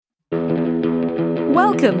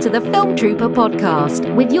Welcome to the Film Trooper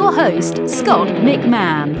podcast with your host, Scott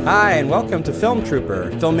McMahon. Hi, and welcome to Film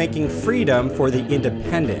Trooper, filmmaking freedom for the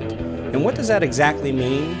independent. And what does that exactly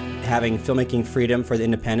mean? Having filmmaking freedom for the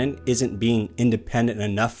independent isn't being independent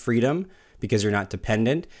enough freedom because you're not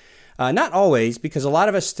dependent. Not always, because a lot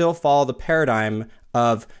of us still follow the paradigm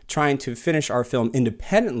of trying to finish our film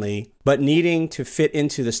independently, but needing to fit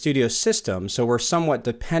into the studio system, so we're somewhat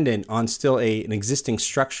dependent on still an existing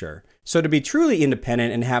structure. So to be truly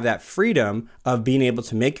independent and have that freedom of being able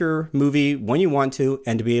to make your movie when you want to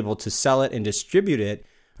and to be able to sell it and distribute it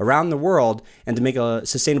around the world and to make a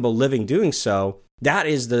sustainable living doing so, that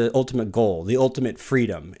is the ultimate goal, the ultimate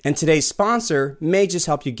freedom. And today's sponsor may just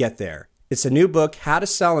help you get there. It's a new book, How to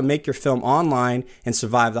Sell and Make Your Film Online and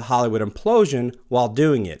Survive the Hollywood Implosion While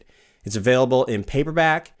Doing It. It's available in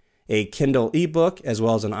paperback, a Kindle ebook, as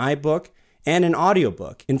well as an iBook, and an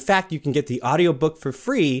audiobook. In fact, you can get the audiobook for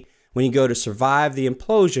free when you go to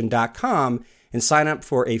survivetheimplosion.com and sign up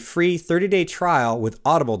for a free 30-day trial with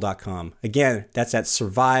audible.com. Again, that's at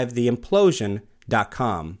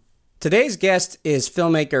survivetheimplosion.com. Today's guest is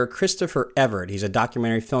filmmaker Christopher Everett. He's a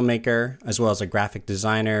documentary filmmaker as well as a graphic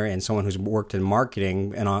designer and someone who's worked in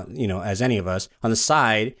marketing and, as any of us, on the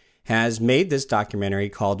side, has made this documentary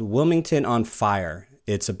called Wilmington on Fire.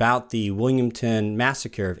 It's about the Wilmington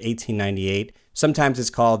Massacre of 1898. Sometimes it's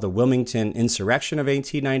called the Wilmington Insurrection of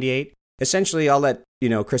 1898. Essentially, I'll let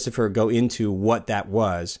Christopher go into what that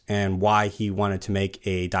was and why he wanted to make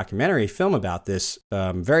a documentary film about this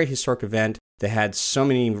very historic event that had so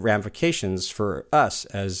many ramifications for us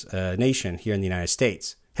as a nation here in the United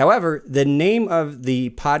States. However, the name of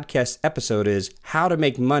the podcast episode is How to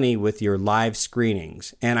Make Money with Your Live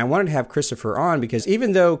Screenings. And I wanted to have Christopher on because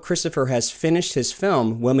even though Christopher has finished his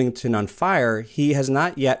film, Wilmington on Fire, he has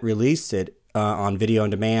not yet released it on video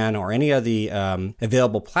on demand or any of the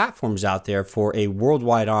available platforms out there for a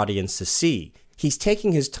worldwide audience to see. He's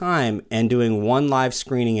taking his time and doing one live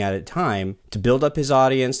screening at a time to build up his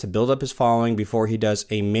audience, to build up his following before he does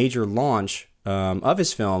a major launch of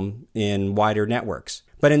his film in wider networks.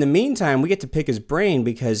 But in the meantime, we get to pick his brain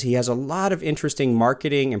because he has a lot of interesting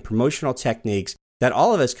marketing and promotional techniques that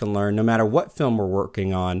all of us can learn no matter what film we're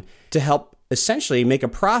working on to help essentially make a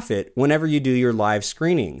profit whenever you do your live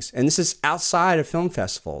screenings. And this is outside of film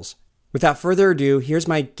festivals. Without further ado, here's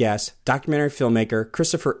my guest, documentary filmmaker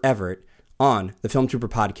Christopher Everett, on the Film Trooper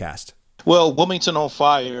podcast. Well, Wilmington on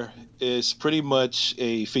Fire is pretty much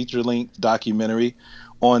a feature-length documentary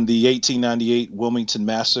on the 1898 Wilmington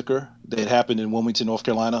Massacre that happened in Wilmington, North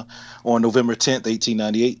Carolina on November 10th,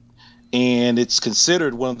 1898. And it's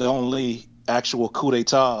considered one of the only actual coups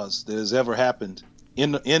d'etats that has ever happened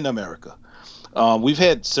in America. We've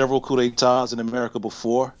had several coups d'etats in America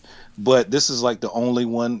before, but this is like the only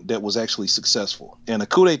one that was actually successful. And a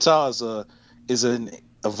coup d'etat is a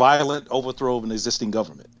violent overthrow of an existing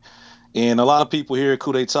government. And a lot of people hear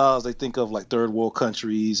coup d'etats, they think of like third world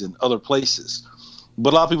countries and other places.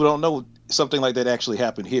 But a lot of people don't know something like that actually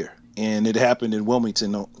happened here. And it happened in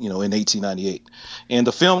Wilmington, in 1898. And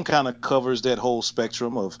the film kind of covers that whole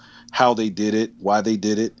spectrum of how they did it, why they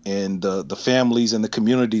did it, and the families and the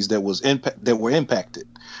communities that were impacted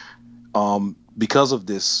because of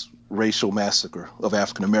this racial massacre of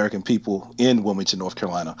African American people in Wilmington, North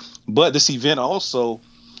Carolina. But this event also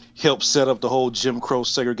helped set up the whole Jim Crow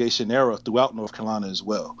segregation era throughout North Carolina as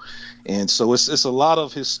well. And so it's a lot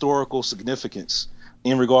of historical significance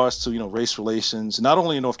in regards to, race relations, not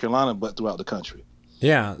only in North Carolina, but throughout the country.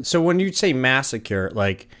 Yeah. So when you say massacre,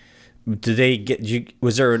 like,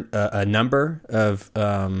 was there a number of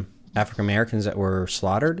African Americans that were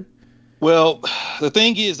slaughtered? Well, the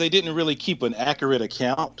thing is, they didn't really keep an accurate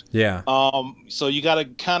account. Yeah. So you got to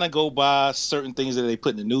kind of go by certain things that they put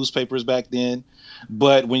in the newspapers back then.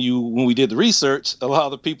 But when we did the research, a lot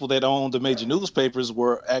of the people that owned the major newspapers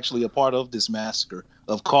were actually a part of this massacre,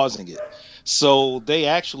 of causing it. So they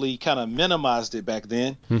actually kind of minimized it back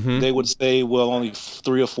then. Mm-hmm. They would say, well, only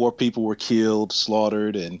 3 or 4 people were killed,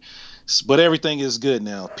 slaughtered, but everything is good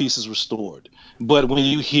now. Peace is restored. But when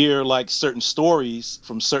you hear like certain stories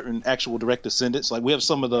from certain actual direct descendants, like we have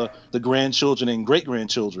some of the grandchildren and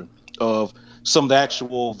great-grandchildren of some of the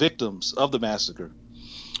actual victims of the massacre.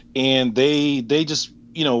 And they just,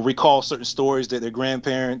 recall certain stories that their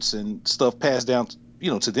grandparents and stuff passed down,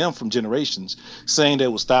 to them from generations, saying there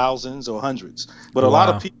was thousands or hundreds. But a lot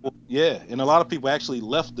of people, and a lot of people actually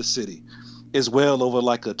left the city as well over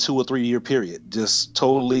like a 2 or 3 year period, just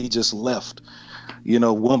totally just left,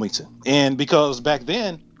 Wilmington. And because back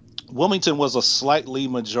then, Wilmington was a slightly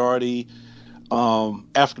majority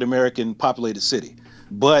African-American populated city.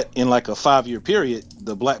 But in like a 5 year period,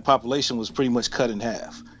 the black population was pretty much cut in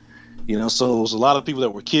half. So it was a lot of people that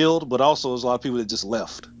were killed, but also it was a lot of people that just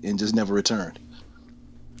left and just never returned.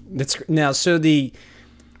 Now, so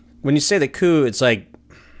when you say the coup, it's like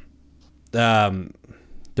there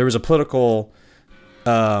was a political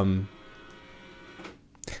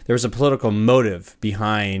motive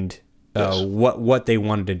behind what they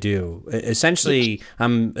wanted to do. Essentially,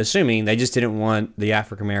 I'm assuming they just didn't want the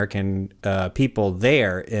African American people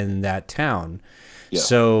there in that town. Yeah.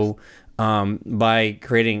 So by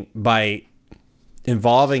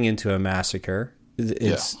involving into a massacre,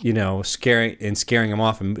 it's scaring them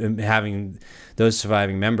off and having those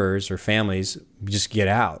surviving members or families just get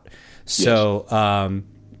out. So and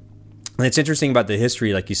it's interesting about the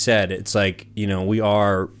history, like you said. It's like, we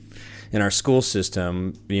are in our school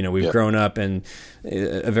system, we've grown up in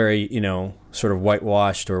a very, sort of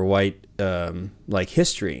whitewashed or white like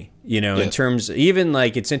history, in terms, even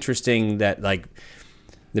like it's interesting that like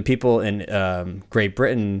the people in Great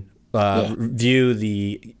Britain view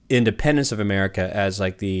the independence of America as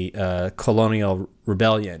like the colonial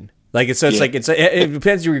rebellion. Like it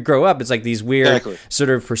depends where you grow up. It's like these weird sort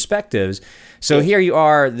of perspectives. So here you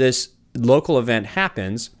are, this local event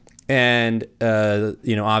happens, and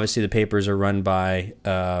obviously the papers are run by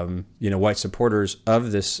white supporters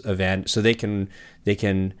of this event, so they can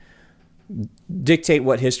dictate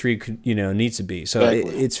what history could needs to be. So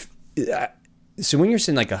so when you're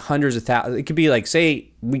saying like hundreds of thousands, it could be like,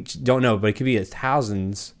 say, we don't know, but it could be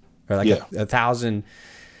thousands or like a thousand,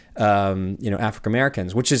 African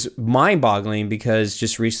Americans, which is mind-boggling because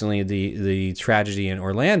just recently the tragedy in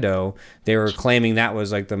Orlando, they were claiming that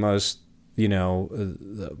was like the most,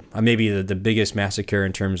 maybe the biggest massacre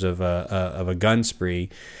in terms of a gun spree,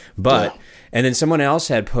 but and then someone else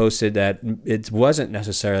had posted that it wasn't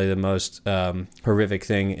necessarily the most horrific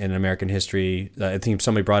thing in American history. I think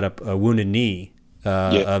somebody brought up a Wounded Knee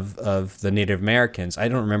of the Native Americans. I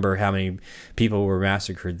don't remember how many people were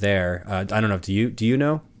massacred there. I don't know. Do you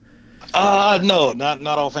know? No, not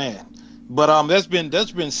offhand. But there's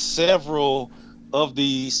been several of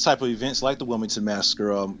these type of events like the Wilmington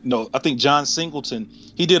Massacre. I think John Singleton,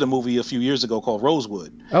 he did a movie a few years ago called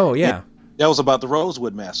Rosewood. Oh yeah. That was about the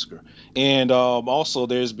Rosewood Massacre. And also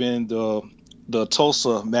there's been the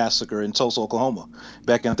Tulsa Massacre in Tulsa, Oklahoma,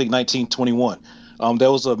 back in I think 1921.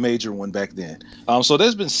 That was a major one back then. So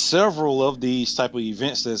there's been several of these type of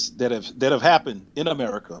events that have happened in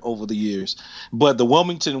America over the years. But the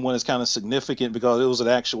Wilmington one is kind of significant because it was an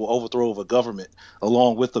actual overthrow of a government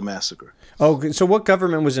along with the massacre. Oh, so what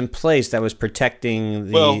government was in place that was protecting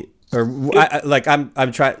the?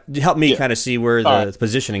 I'm trying to help me kind of see where the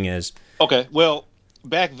positioning is. Okay, well,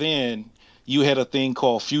 back then you had a thing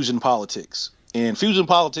called fusion politics. And fusion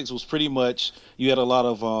politics was pretty much, you had a lot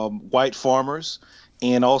of white farmers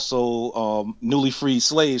and also newly freed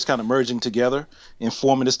slaves kind of merging together and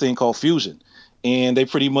forming this thing called fusion. And they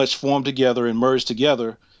pretty much formed together and merged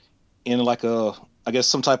together in like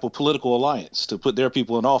some type of political alliance to put their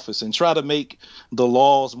people in office and try to make the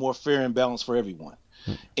laws more fair and balanced for everyone.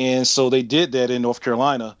 And so they did that in North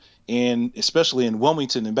Carolina, and especially in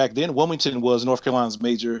Wilmington. And back then, Wilmington was North Carolina's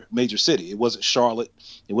major city. It wasn't Charlotte.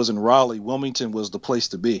 It wasn't Raleigh. Wilmington was the place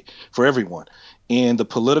to be for everyone. And the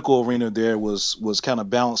political arena there was kind of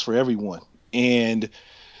balanced for everyone. And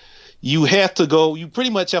you pretty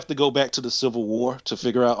much have to go back to the Civil War to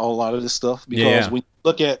figure out a lot of this stuff. Because when you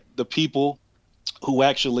look at the people who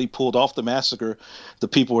actually pulled off the massacre, the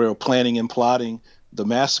people who were planning and plotting the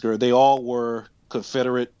massacre, they all were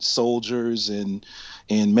Confederate soldiers and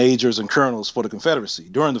majors and colonels for the Confederacy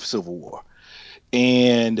during the Civil War.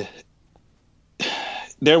 And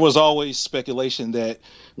there was always speculation that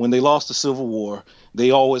when they lost the Civil War,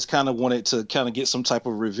 they always kind of wanted to kind of get some type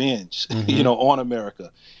of revenge, on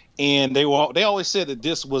America. And they always said that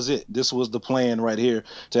this was it. This was the plan right here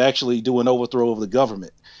to actually do an overthrow of the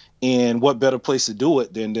government. And what better place to do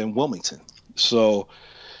it than Wilmington? So,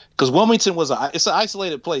 because Wilmington it's an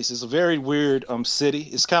isolated place. It's a very weird city.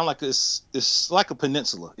 It's kind of like it's like a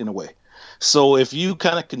peninsula in a way. So if you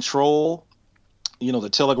kind of control, the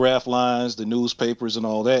telegraph lines, the newspapers and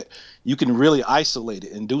all that, you can really isolate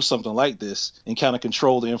it and do something like this and kind of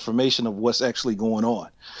control the information of what's actually going on.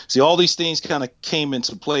 See, all these things kind of came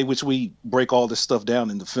into play, which we break all this stuff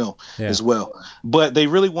down in the film as well. But they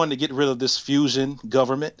really wanted to get rid of this fusion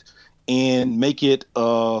government and make it,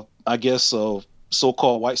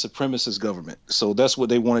 so-called white supremacist government. So that's what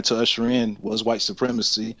they wanted to usher in, was white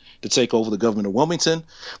supremacy to take over the government of Wilmington,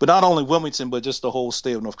 but not only Wilmington, but just the whole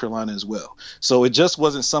state of North Carolina as well. So it just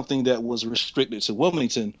wasn't something that was restricted to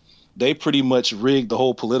Wilmington. They pretty much rigged the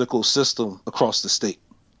whole political system across the state.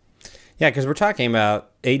 Yeah, because we're talking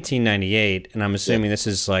about 1898, and I'm assuming this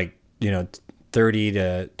is like,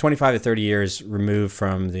 25 to 30 years removed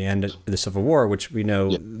from the end of the Civil War, which we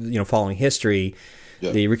know, following history,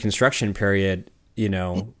 the Reconstruction period,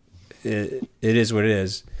 it is what it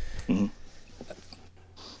is. Mm-hmm.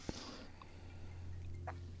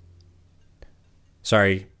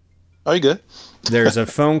 Sorry. Are you good? There's a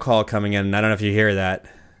phone call coming in, and I don't know if you hear that.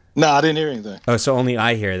 No, I didn't hear anything. Oh, so only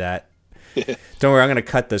I hear that. Don't worry, I'm going to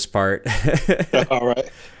cut this part. All right.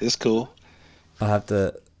 It's cool. I'll have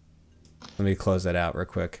to... Let me close that out real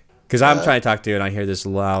quick. Because I'm trying to talk to you, and I hear this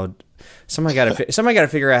loud... Somebody got to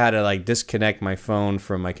figure out how to disconnect my phone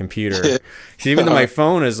from my computer. Even though my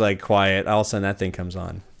phone is quiet, all of a sudden that thing comes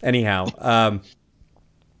on. Anyhow,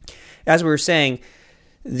 as we were saying,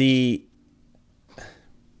 the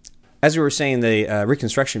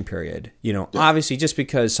Reconstruction period, obviously just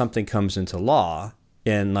because something comes into law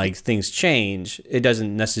and things change, it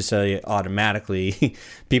doesn't necessarily automatically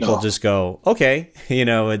people just go, okay,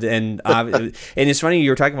 and it's funny, you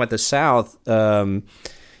were talking about the South,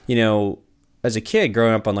 as a kid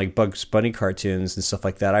growing up on Bugs Bunny cartoons and stuff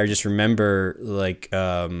like that, I just remember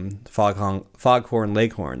Foghorn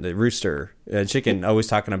Leghorn, the rooster, chicken, always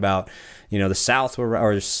talking about, the South will,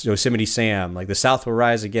 or Yosemite Sam, the South will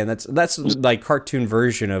rise again. That's cartoon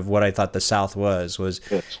version of what I thought the South was,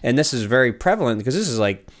 yes. And this is very prevalent because this is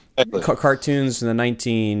cartoons in the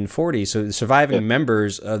 1940s. So the surviving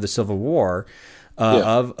members of the Civil War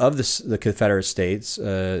of the Confederate States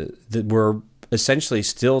that were essentially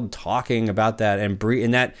still talking about that and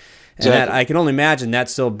that I can only imagine that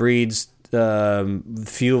still breeds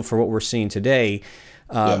fuel for what we're seeing today.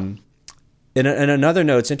 And another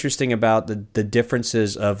note, it's interesting about the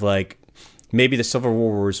differences of maybe the Civil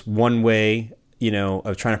War was one way,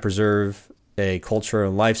 of trying to preserve a culture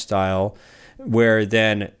and lifestyle, where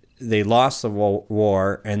then they lost the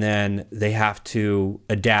war and then they have to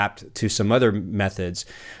adapt to some other methods.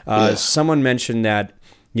 Someone mentioned that,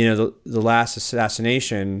 the last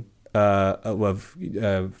assassination of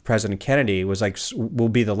President Kennedy was will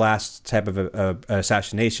be the last type of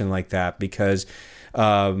assassination like that, because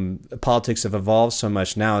politics have evolved so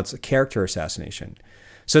much. Now it's a character assassination.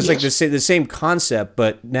 So it's the same concept,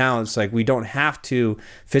 but now it's we don't have to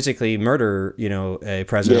physically murder, a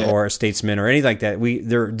president or a statesman or anything like that.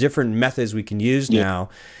 There are different methods we can use now.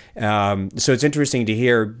 So it's interesting to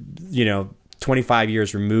hear, 25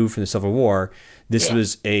 years removed from the Civil War, this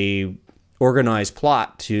was a organized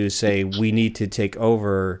plot to say we need to take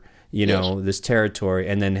over, this territory,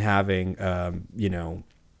 and then having,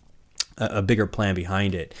 a bigger plan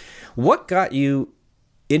behind it. What got you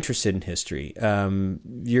interested in history?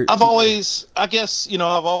 I've always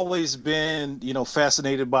been,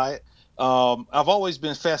 fascinated by it. I've always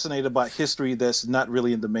been fascinated by history that's not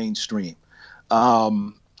really in the mainstream. I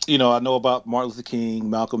know about Martin Luther King,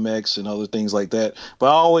 Malcolm X, and other things like that, but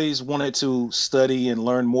I always wanted to study and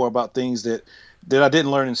learn more about things that I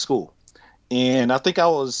didn't learn in school. And I think I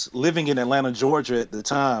was living in Atlanta, Georgia at the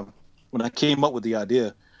time when I came up with the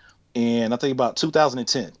idea. And I think about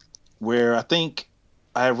 2010, where I think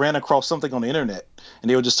I ran across something on the internet, and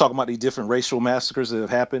they were just talking about the different racial massacres that have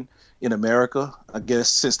happened in America, I guess,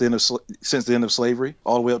 since the end of slavery,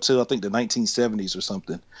 all the way up to, I think, the 1970s or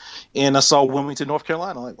something. And I saw Wilmington, North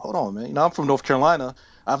Carolina. Hold on, man. I'm from North Carolina.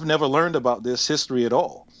 I've never learned about this history at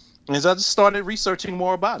all. And as I just started researching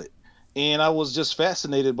more about it, and I was just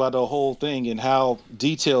fascinated by the whole thing and how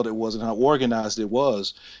detailed it was and how organized it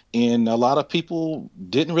was. And a lot of people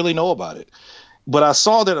didn't really know about it. But I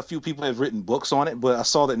saw that a few people have written books on it, but I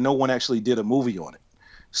saw that no one actually did a movie on it.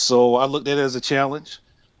 So I looked at it as a challenge.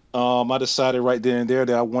 I decided right then and there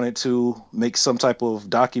that I wanted to make some type of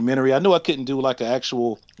documentary. I knew I couldn't do an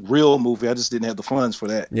actual real movie. I just didn't have the funds for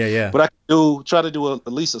that. Yeah. But I could try to do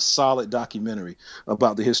at least a solid documentary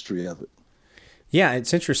about the history of it. Yeah,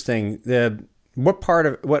 it's interesting.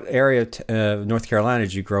 What area of North Carolina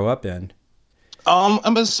did you grow up in? I'm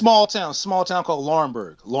in a small town called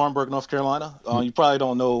Laurinburg, North Carolina. You probably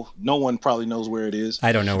don't know. No one probably knows where it is.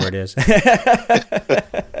 I don't know where it is.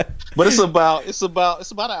 But it's about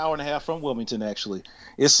an hour and a half from Wilmington, actually.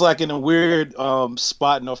 It's in a weird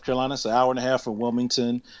spot in North Carolina. It's an hour and a half from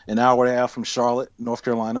Wilmington, an hour and a half from Charlotte, North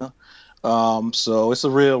Carolina. So it's a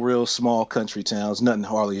real small country town. There's nothing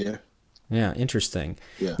hardly here. Yeah, interesting.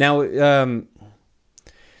 Yeah.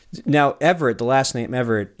 Now Everett, the last name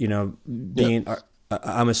Everett, being,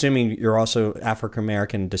 I'm assuming you're also African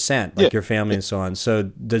American descent, your family and so on. So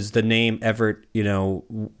does the name Everett,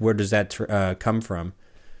 where does that come from?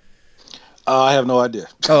 I have no idea.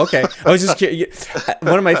 Oh, okay. I was just curious.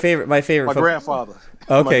 One of my favorite. My grandfather.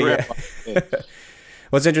 Okay. Yeah.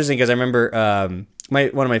 Well, it's interesting because I remember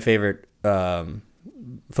one of my favorite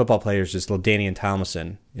football players, just little Danny and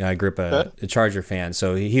Tomlinson. I grew up a Charger fan,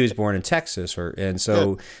 so he was born in Texas, and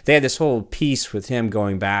so they had this whole piece with him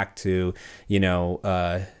going back to his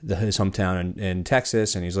hometown in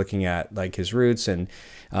Texas, and he's looking at like his roots, and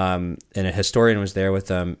a historian was there with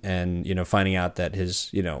them, and finding out that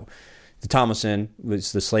his the Tomlinson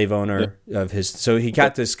was the slave owner of his. So he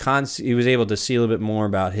got this he was able to see a little bit more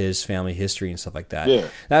about his family history and stuff like that. Yeah.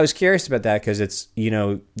 And I was curious about that because it's,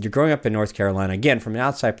 you're growing up in North Carolina. Again, from an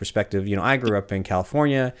outside perspective, I grew up in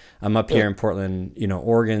California. I'm up here in Portland,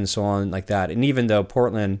 Oregon, so on like that. And even though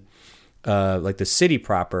Portland, like the city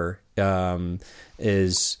proper,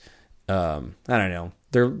 is, I don't know.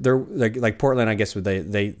 They're like Portland, I guess.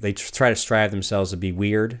 They try to strive themselves to be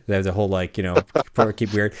weird. They have the whole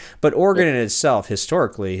keep weird. But Oregon in itself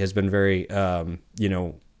historically has been very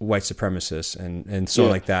white supremacist and so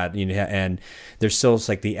like that. And there's still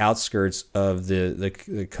like the outskirts of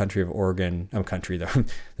the country of Oregon.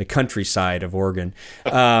 The countryside of Oregon.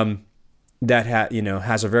 That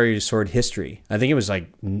has a very sordid history. I think it was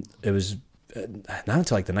not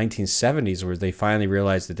until like the 1970s where they finally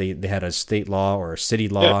realized that they had a state law or a city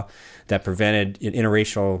law that prevented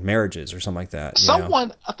interracial marriages or something like that.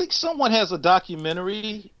 I think someone has a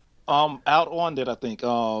documentary out on that. I think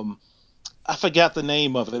I forgot the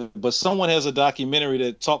name of it, but someone has a documentary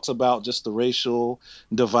that talks about just the racial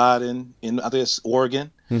dividing in, I think it's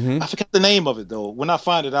Oregon. I forgot the name of it though. When I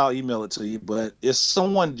find it, I'll email it to you. But it's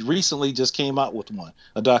someone recently just came out with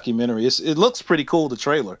a documentary. It looks pretty cool. The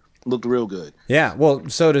trailer looked real good. Yeah, well,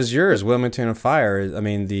 so does yours, Wilmington on Fire. I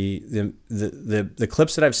mean, the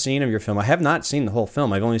clips that I've seen of your film, I have not seen the whole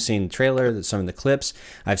film. I've only seen the trailer, some of the clips.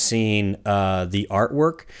 I've seen the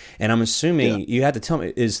artwork, and I'm assuming you had to tell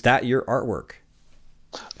me, is that your artwork?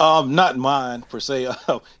 Not mine per se.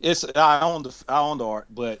 I own the art,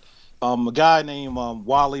 but a guy named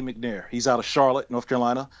Wally McNair. He's out of Charlotte, North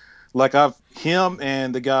Carolina. Like him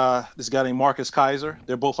and this guy named Marcus Kaiser,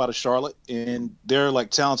 they're both out of Charlotte, and they're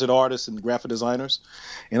like talented artists and graphic designers.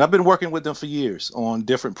 And I've been working with them for years on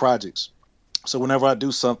different projects. So whenever I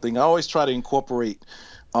do something, I always try to incorporate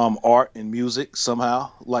art and music somehow.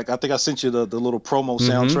 Like I think I sent you the little promo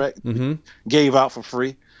soundtrack, gave out for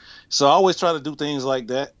free. So I always try to do things like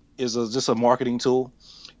that. Is just a marketing tool.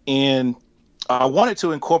 And I wanted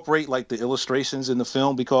to incorporate like the illustrations in the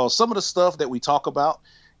film because some of the stuff that we talk about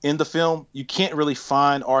in the film, you can't really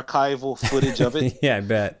find archival footage of it. Yeah, I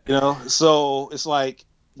bet. So it's like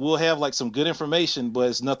we'll have like some good information, but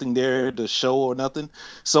it's nothing there to show or nothing.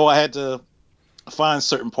 So I had to find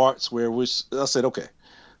certain parts where I said, okay,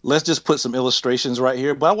 let's just put some illustrations right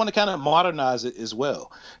here. But I want to kind of modernize it as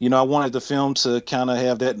well. I wanted the film to kind of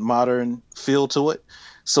have that modern feel to it.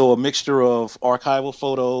 So a mixture of archival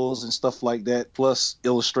photos and stuff like that, plus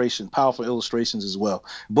powerful illustrations as well.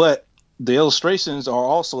 But the illustrations are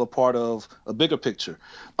also a part of a bigger picture.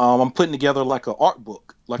 I'm putting together like an art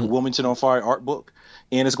book, like a Wilmington on Fire art book,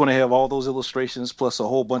 and it's going to have all those illustrations plus a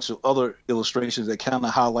whole bunch of other illustrations that kind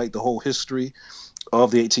of highlight the whole history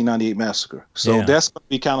of the 1898 massacre. So that's going to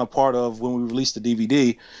be kind of part of when we release the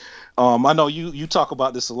DVD. I know you talk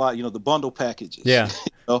about this a lot, the bundle packages. Yeah.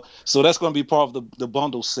 So that's going to be part of the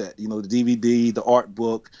bundle set, the DVD, the art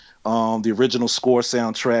book, the original score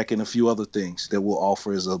soundtrack, and a few other things that we'll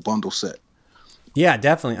offer as a bundle set. Yeah,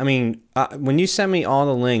 definitely. I mean, when you sent me all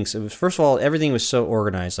the links, it was, first of all, everything was so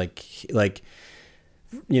organized.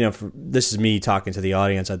 This is me talking to the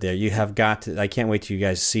audience out there. You have got to. I can't wait till you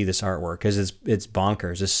guys see this artwork because it's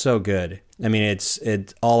bonkers. It's so good. I mean,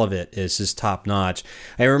 all of it is just top notch.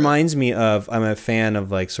 It reminds me of, I'm a fan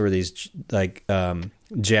of like sort of these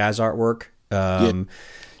jazz artwork. And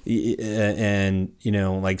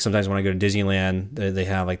like sometimes when I go to Disneyland, they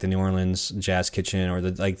have like the New Orleans Jazz Kitchen or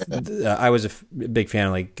I was a big fan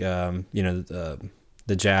of like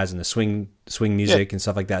the jazz and the swing music and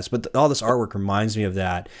stuff like that. But all this artwork reminds me of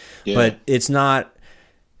that. Yeah. But it's not.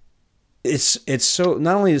 It's so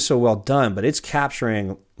not only is so well done, but it's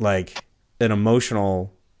capturing like an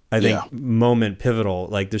emotional, I think, moment, pivotal.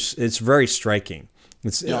 Like it's very striking.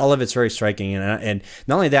 All of it's very striking, and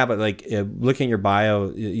not only that, but like looking at your bio,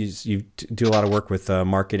 you do a lot of work with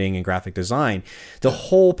marketing and graphic design. The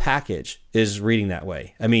whole package is reading that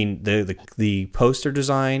way. I mean, the poster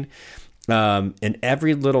design, and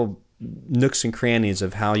every little nooks and crannies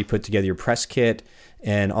of how you put together your press kit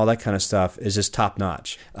and all that kind of stuff is just top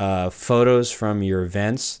notch. Photos from your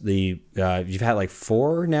events. You've had like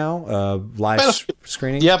 4 now live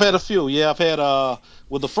screenings. Yeah, I've had a few. Yeah, I've had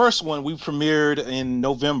the first one we premiered in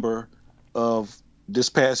November of this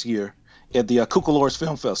past year at the Cucalores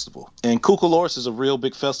Film Festival. And Cucalores is a real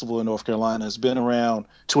big festival in North Carolina. It's been around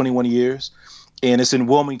 21 years. and it's in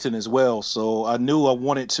Wilmington as well. So I knew I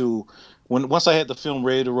wanted to, once I had the film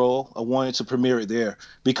ready to roll, I wanted to premiere it there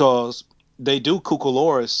because they do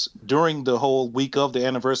Cucaloris during the whole week of the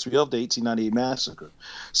anniversary of the 1898 massacre.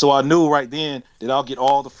 So I knew right then that I'll get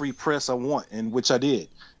all the free press I want, and which I did.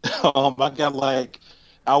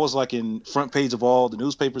 I was like in front page of all the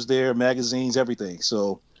newspapers there, magazines, everything.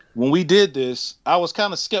 So when we did this, I was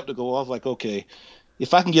kind of skeptical. I was like, okay,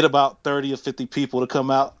 if I can get about 30 or 50 people to come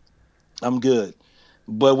out, I'm good.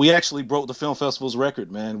 But we actually broke the film festival's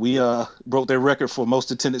record, man. We broke their record for most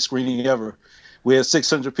attended screening ever. We had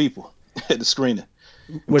 600 people at the screening.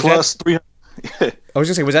 Plus 300. I was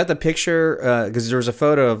gonna say, was that the picture? Because there was a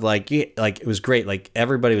photo of like it was great. Like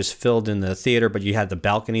everybody was filled in the theater, but you had the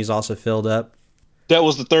balconies also filled up. That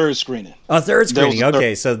was the third screening. Oh, third screening.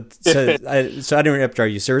 Okay, so I didn't interrupt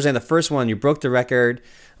you. So we're saying the first one, you broke the record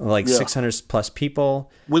of like 600 plus people.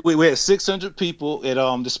 We had 600 people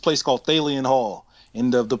at this place called Thalian Hall,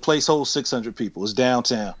 and the place holds 600 people. It's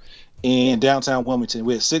downtown, in downtown Wilmington.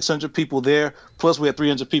 We had 600 people there, plus we had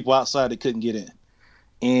 300 people outside that couldn't get in.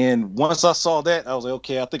 And once I saw that, I was like,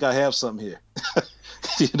 okay, I think I have something here.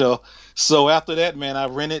 So after that, man, I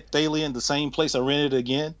rented Thalian, the same place I rented it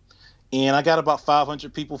again. And I got about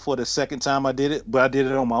 500 people for the second time I did it, but I did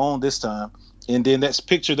it on my own this time. And then that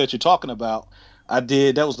picture that you're talking about,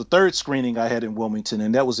 that was the third screening I had in Wilmington,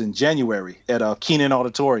 and that was in January at Keenan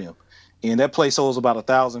Auditorium. And that place holds about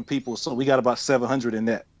 1,000 people, so we got about 700 in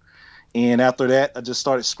that. And after that, I just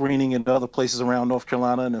started screening in other places around North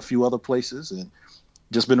Carolina and a few other places, and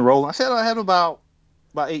just been rolling. I said I had about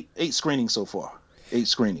eight screenings so far, 8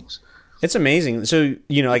 screenings. It's amazing. So,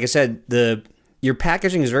 like I said, your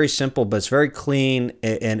packaging is very simple, but it's very clean,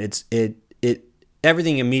 and it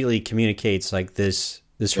everything immediately communicates like this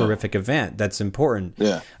horrific event that's important.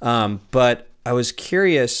 Yeah. But I was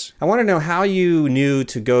curious. I want to know how you knew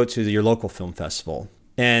to go to your local film festival,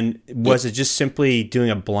 and was it just simply doing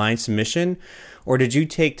a blind submission, or did you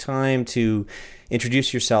take time to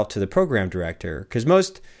introduce yourself to the program director? Because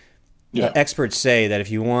most experts say that if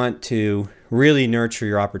you want to really nurture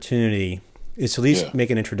your opportunity, is to at least make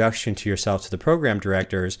an introduction to yourself to the program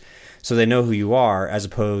directors so they know who you are, as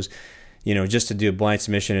opposed, just to do a blind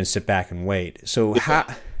submission and sit back and wait. So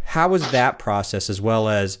how was that process, as well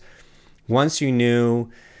as once you knew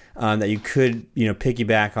that you could,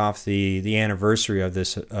 piggyback off the anniversary of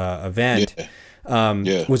this event,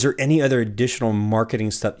 was there any other additional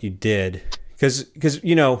marketing stuff you did? Because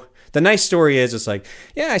the nice story is, it's like,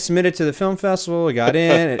 I submitted to the film festival, I got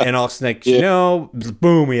in, and all of a sudden,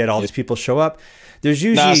 boom, we had all these people show up. There's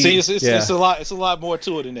usually it's a lot. It's a lot more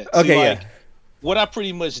to it than that. Okay, what I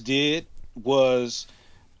pretty much did was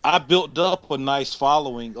I built up a nice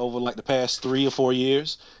following over like the past 3 or 4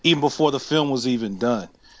 years, even before the film was even done,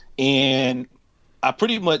 and I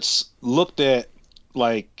pretty much looked at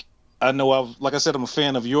like. Like I said, I'm a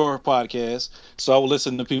fan of your podcast, so I would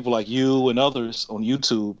listen to people like you and others on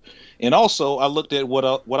YouTube. And also, I looked at what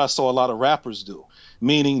I saw a lot of rappers do,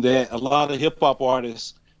 meaning that a lot of hip hop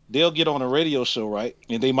artists, they'll get on a radio show, right?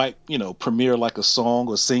 And they might, premiere like a song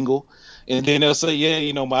or single, and then they'll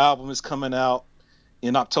say, my album is coming out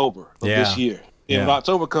in October of this year. And when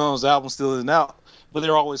October comes, the album still isn't out, but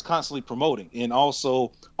they're always constantly promoting and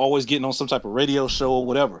also always getting on some type of radio show or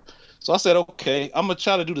whatever. So I said, okay, I'm going to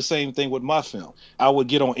try to do the same thing with my film. I would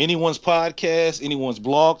get on anyone's podcast, anyone's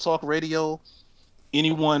blog talk radio,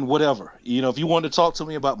 anyone, whatever. If you wanted to talk to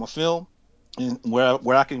me about my film and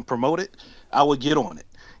where I can promote it, I would get on it.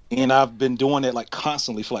 And I've been doing it like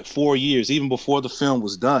constantly for like 4 years, even before the film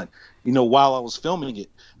was done. While I was filming it,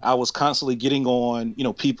 I was constantly getting on,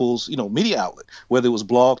 people's, media outlet, whether it was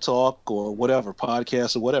blog talk or whatever,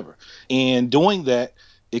 podcast or whatever. And doing that,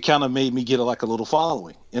 it kind of made me get a little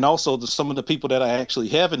following. And also some of the people that I actually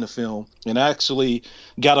have in the film, and I actually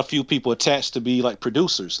got a few people attached to be like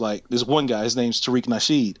producers. Like this one guy, his name's Tariq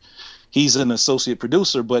Nasheed. He's an associate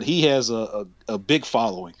producer, but he has a big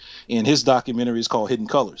following. And his documentary is called Hidden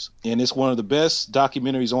Colors. And it's one of the best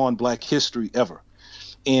documentaries on Black history ever.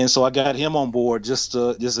 And so I got him on board just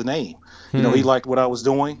a name. He liked what I was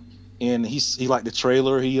doing, and he liked the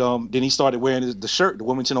trailer. Then he started wearing the shirt, the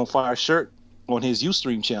Wilmington on Fire shirt, on his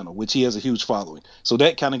Ustream channel, which he has a huge following. So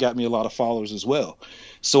that kind of got me a lot of followers as well.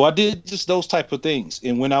 So I did just those type of things.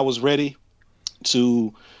 And when I was ready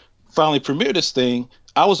to finally premiere this thing,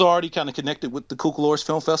 I was already kind of connected with the Cucaloris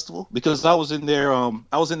Film Festival because I was in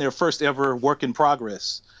their first ever work in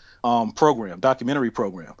progress documentary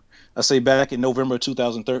program. I say back in November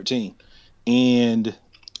 2013. And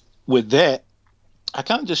with that, I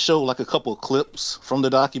kind of just showed like a couple of clips from the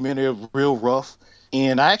documentary, real rough.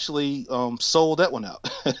 And I actually sold that one out,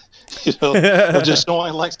 of just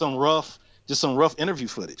showing like some rough just some rough interview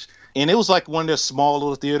footage. And it was like one of their small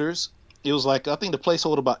little theaters. It was like, I think the place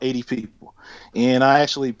held about 80 people. And I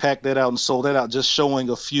actually packed that out and sold that out, just showing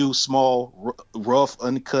a few small, rough,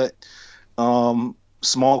 uncut,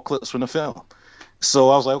 small clips from the film. So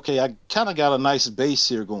I was like, okay, I kind of got a nice base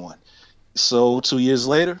here going. So 2 years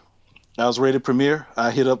later, I was ready to premiere.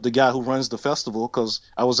 I hit up the guy who runs the festival because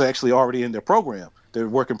I was actually already in their program, their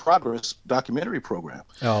work in progress documentary program.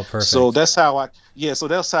 Oh, perfect. So that's how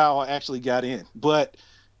I actually got in. But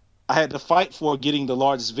I had to fight for getting the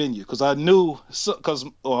largest venue because I knew, because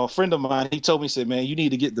a friend of mine, he told me, he said, man, you need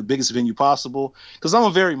to get the biggest venue possible, because I'm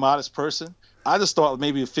a very modest person. I just thought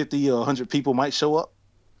maybe 50 or 100 people might show up.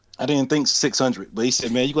 I didn't think 600, but he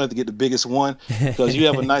said, man, you're going to have to get the biggest one because you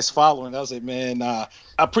have a nice following. I was like, man, I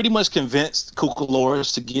pretty much convinced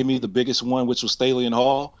Cucalores to give me the biggest one, which was Stalion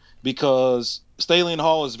Hall, because Stalion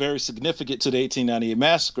Hall is very significant to the 1898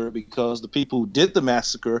 massacre, because the people who did the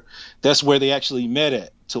massacre, that's where they actually met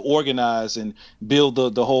at to organize and build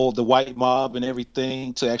the white mob and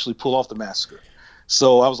everything to actually pull off the massacre.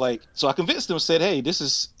 So I was like, so I convinced them and said, hey, this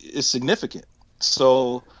is significant.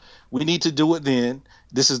 So we need to do it then.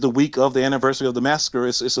 This is the week of the anniversary of the massacre.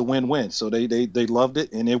 It's a win-win. So they loved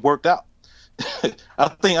it and it worked out. I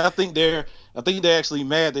think they're actually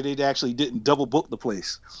mad that they actually didn't double book the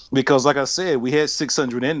place, because like I said, we had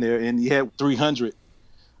 600 in there and you had 300,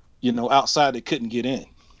 outside that couldn't get in.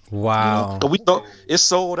 Wow. So we thought it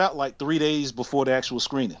sold out like 3 days before the actual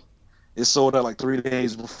screening. It sold out like 3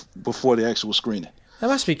 days before the actual screening. That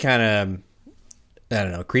must be kind of, I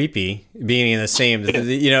don't know, creepy, being in the same,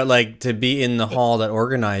 like to be in the hall that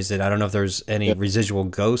organized it. I don't know if there's any residual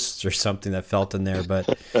ghosts or something that felt in there,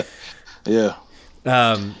 but yeah.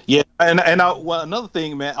 And another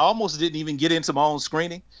thing, man, I almost didn't even get into my own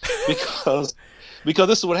screening because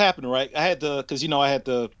this is what happened, right?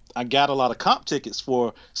 I got a lot of comp tickets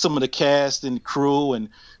for some of the cast and crew and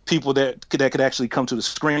people that could actually come to the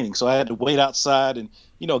screening. So I had to wait outside and,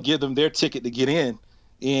 give them their ticket to get in.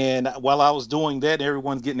 And while I was doing that,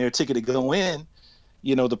 everyone's getting their ticket to go in,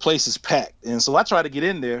 the place is packed. And so I tried to get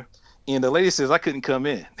in there, and the lady says I couldn't come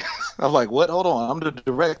in. I'm like, what? Hold on, I'm the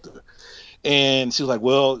director. And she was like,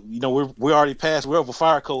 well, we're already past, we're over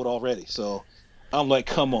fire code already. So I'm like,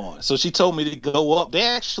 come on. So she told me to go up. They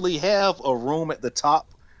actually have a room at the top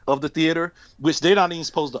of the theater, which they're not even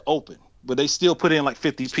supposed to open, but they still put in like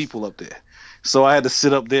 50 people up there. So I had to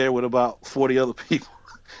sit up there with about 40 other people.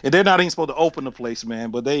 And they're not even supposed to open the place, man,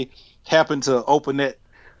 but they happened to open that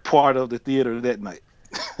part of the theater that night.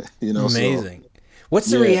 Amazing. So, what's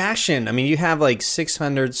the reaction? I mean, you have like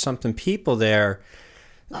 600 something people there.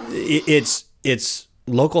 It's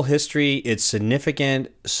local history. It's significant.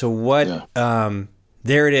 So what?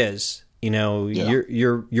 There it is.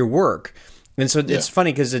 Your work, and so it's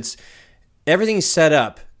funny because everything's set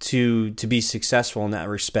up to be successful in that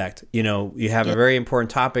respect. You have a very important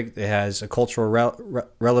topic that has a cultural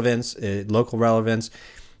relevance, local relevance.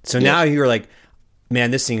 So now you're like, man,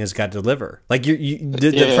 this thing has got to deliver. Like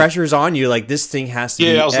the pressure's on you. Like this thing has to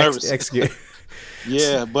be I was nervous. Executed.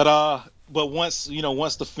 But once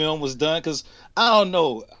the film was done, because I don't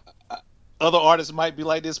know, other artists might be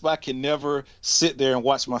like this, but I can never sit there and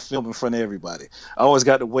watch my film in front of everybody. I always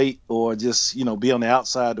got to wait, or just be on the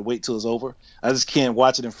outside to wait till it's over. I just can't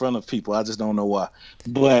watch it in front of people. I just don't know why.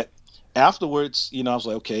 But afterwards, I was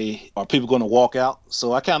like, okay, are people going to walk out?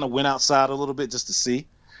 So I kind of went outside a little bit just to see,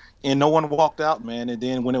 and no one walked out, man. And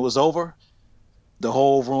then when it was over, the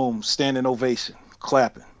whole room standing ovation,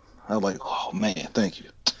 clapping. I was like, oh man, thank you.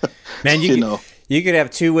 Man, you could have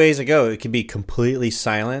two ways to go. It could be completely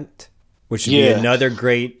silent, which would be another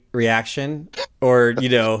great reaction, or But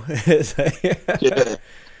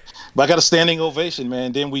I got a standing ovation,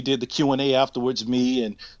 man. Then we did the Q&A afterwards, me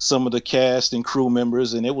and some of the cast and crew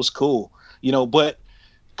members, and it was cool. But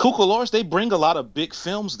Cucalores, they bring a lot of big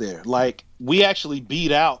films there. Like, we actually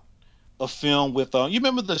beat out a film with you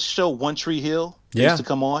remember the show One Tree Hill? They used to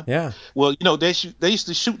come on. Yeah. Well, they used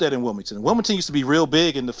to shoot that in Wilmington. Wilmington used to be real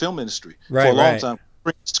big in the film industry for a long time.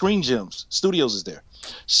 Screen Gems Studios is there.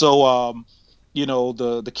 So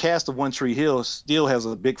the cast of One Tree Hill still has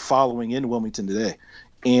a big following in Wilmington today.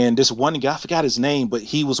 And this one guy, I forgot his name, but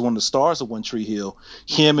he was one of the stars of One Tree Hill.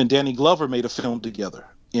 Him and Danny Glover made a film together,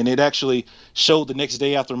 and it actually showed the next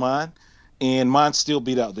day after mine, and mine still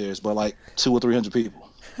beat out theirs by like 200 or 300 people.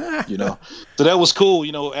 So that was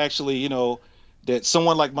cool. Actually, that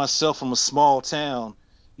someone like myself from a small town,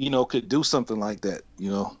 could do something like that.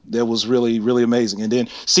 That was really, really amazing. And then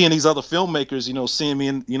seeing these other filmmakers, seeing me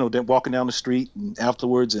in, them walking down the street and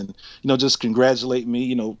afterwards, and just congratulate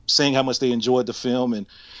me, saying how much they enjoyed the film, and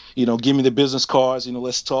give me the business cards,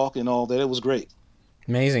 let's talk and all that. It was great.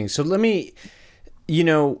 Amazing. So let me,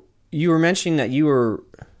 you were mentioning that you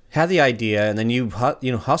had the idea, and then you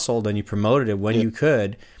hustled and you promoted it when you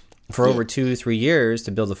could for over 2-3 years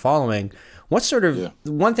to build a following. What sort of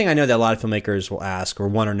one thing I know that a lot of filmmakers will ask or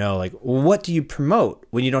want to know, like, what do you promote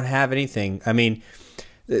when you don't have anything? I mean,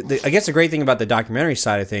 I guess the great thing about the documentary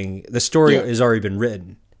side of thing, the story has already been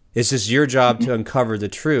written. It's just your job to uncover the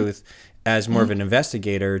truth as more of an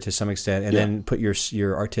investigator to some extent, and then put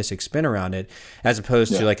your artistic spin around it, as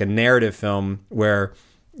opposed to like a narrative film where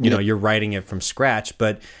you're writing it from scratch.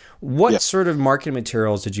 But what sort of marketing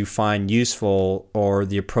materials did you find useful, or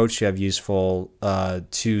the approach you have useful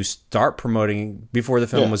to start promoting before the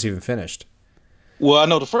film was even finished? Well, I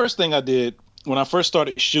know the first thing I did when I first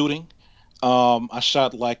started shooting, I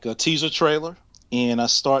shot like a teaser trailer, and I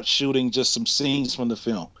start shooting just some scenes from the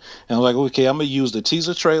film. And I'm like, okay, I'm going to use the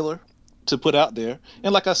teaser trailer to put out there.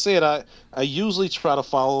 And like I said, I usually try to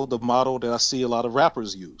follow the model that I see a lot of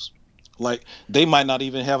rappers use. Like, they might not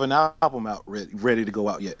even have an album out ready to go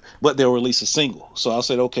out yet, but they'll release a single. So I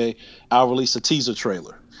said, okay, I'll release a teaser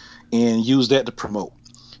trailer and use that to promote.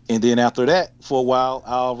 And then after that, for a while,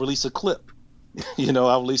 I'll release a clip.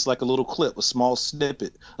 I'll release like a little clip, a small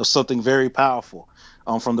snippet of something very powerful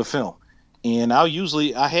from the film. And I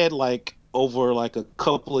had like over like a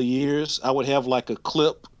couple of years, I would have like a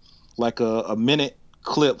clip, like a minute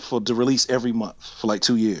clip to release every month for like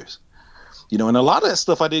 2 years. And a lot of that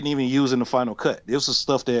stuff I didn't even use in the final cut. It was the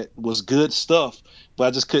stuff that was good stuff, but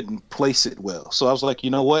I just couldn't place it well. So I was like, you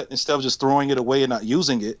know what? Instead of just throwing it away and not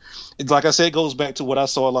using it, like I said, it goes back to what I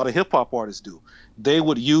saw a lot of hip hop artists do. They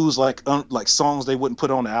would use like songs they wouldn't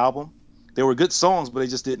put on the album. They were good songs, but they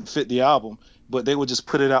just didn't fit the album. But they would just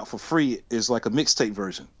put it out for free as like a mixtape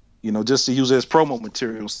version, just to use it as promo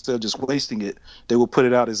material instead of just wasting it. They would put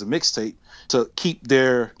it out as a mixtape to keep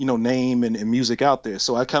their, name and music out there.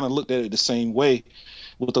 So I kind of looked at it the same way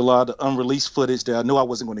with a lot of the unreleased footage that I knew I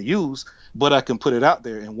wasn't going to use, but I can put it out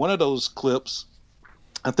there. And one of those clips,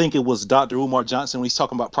 I think it was Dr. Umar Johnson when he's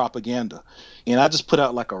talking about propaganda. And I just put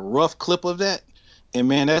out like a rough clip of that. And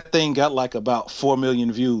man, that thing got like about 4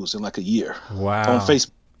 million views in like a year. Wow. On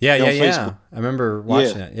Facebook. Yeah. I remember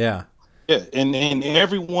watching it. Yeah. Yeah, and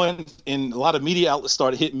everyone in a lot of media outlets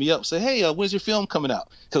started hitting me up, say, "Hey, when's your film coming out?"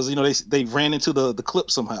 Because they ran into the clip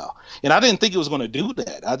somehow, and I didn't think it was going to do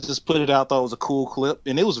that. I just put it out, thought it was a cool clip,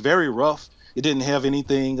 and it was very rough. It didn't have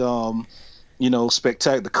anything,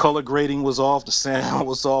 spectacular. The color grading was off, the sound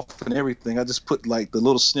was off, and everything. I just put like the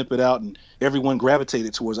little snippet out, and everyone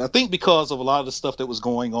gravitated towards it. I think because of a lot of the stuff that was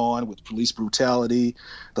going on with police brutality,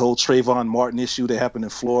 the whole Trayvon Martin issue that happened in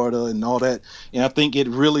Florida and all that. And I think it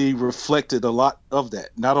really reflected a lot of that,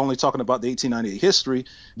 not only talking about the 1898 history,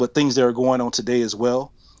 but things that are going on today as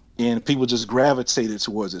well. And people just gravitated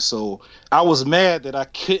towards it. So I was mad that I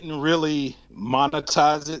couldn't really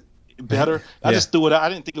monetize it better. I just threw it out. I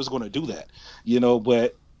didn't think it was going to do that,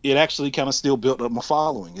 but it actually kind of still built up my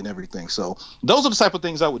following and everything. So those are the type of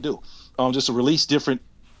things I would do. Just to release different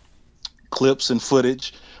clips and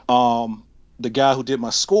footage. The guy who did my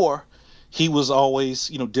score, he was always,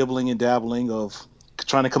 dibbling and dabbling of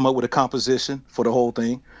trying to come up with a composition for the whole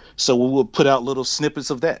thing. So we would put out little snippets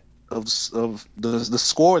of that, of the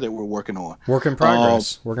score that we're working on. Work in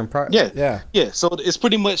progress. Yeah. So it's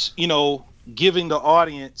pretty much, giving the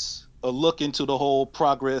audience a look into the whole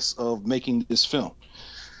progress of making this film.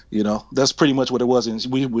 That's pretty much what it was. And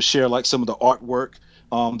we would share like some of the artwork,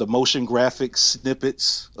 the motion graphics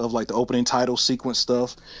snippets of like the opening title sequence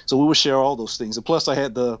stuff. So we would share all those things. And plus I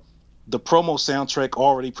had the promo soundtrack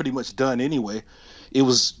already pretty much done anyway. The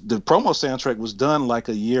promo soundtrack was done like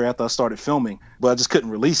a year after I started filming, but I just couldn't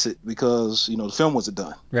release it because, the film wasn't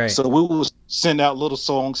done. Right. So we would send out little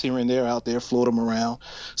songs here and there out there, float them around.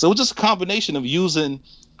 So it was just a combination of using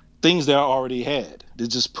things that I already had to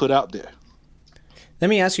just put out there. Let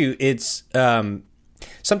me ask you, it's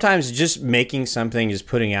sometimes just making something, just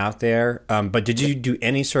putting out there, but did you do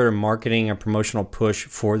any sort of marketing or promotional push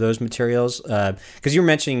for those materials? Because you were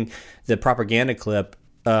mentioning the propaganda clip.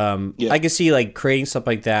 I could see like creating stuff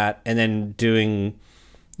like that and then doing,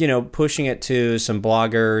 pushing it to some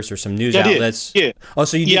bloggers or some news outlets. Yeah. Oh,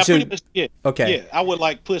 so you did pretty much, yeah. Okay. Yeah, I would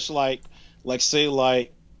like push like say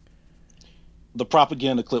like the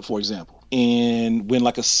propaganda clip, for example. And when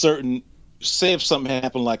like say if something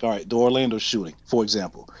happened, like, all right, the Orlando shooting, for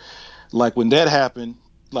example, like when that happened,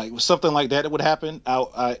 like something like that would happen,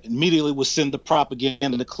 I immediately would send the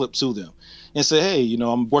propaganda clip to them and say, hey,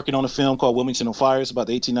 I'm working on a film called Wilmington on Fire. It's about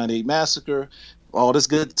the 1898 massacre, all this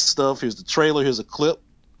good stuff. Here's the trailer. Here's a clip.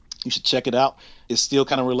 You should check it out. It still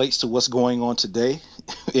kind of relates to what's going on today.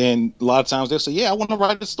 And a lot of times they'll say, yeah, I want to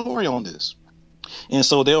write a story on this. And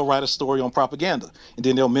so they'll write a story on propaganda, and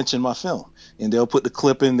then they'll mention my film, and they'll put the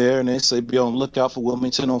clip in there, and they say, be on the lookout for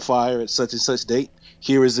Wilmington on fire at such and such date.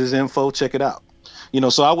 Here is his info. Check it out.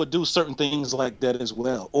 So I would do certain things like that as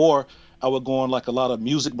well. Or I would go on like a lot of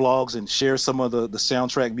music blogs and share some of the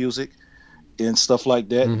soundtrack music and stuff like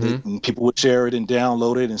that. And people would share it and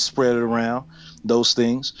download it and spread it around, those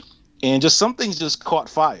things. And just some things just caught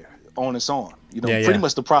fire on its own. Pretty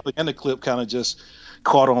much the propaganda clip kind of just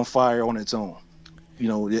caught on fire on its own.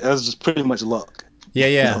 It was just pretty much luck.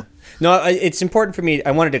 Yeah. No, it's important for me.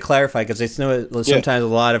 I wanted to clarify because I know sometimes a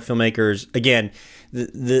lot of filmmakers, again,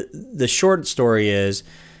 the short story is,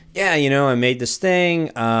 I made this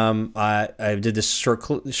thing. I did this short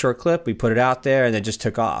clip. We put it out there, and it just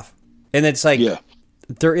took off. And it's like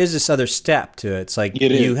there is this other step to it. It's like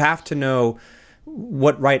you have to know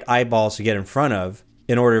what right eyeballs to get in front of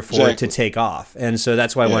in order for it to take off. And so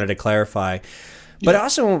that's why I wanted to clarify. But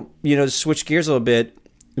also, to switch gears a little bit,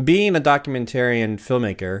 being a documentary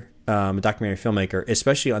filmmaker,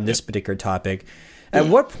 especially on this particular topic, at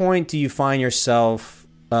what point do you find yourself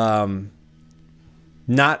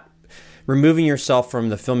not removing yourself from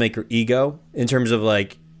the filmmaker ego in terms of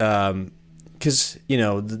like, because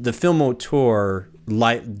the film auteur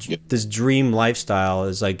this dream lifestyle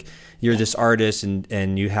is like you're this artist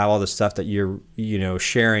and you have all the stuff that you're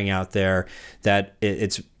sharing out there that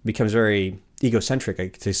it becomes very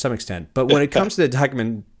egocentric to some extent. But when it comes to the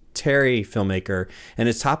documentary filmmaker and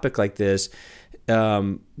a topic like this,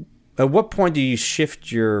 at what point do you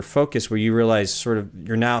shift your focus where you realize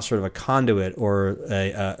you're now sort of a conduit or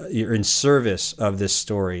you're in service of this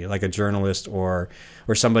story, like a journalist or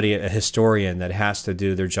somebody, a historian that has to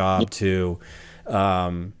do their job to,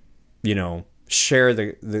 share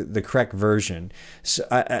the correct version. So,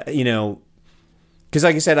 because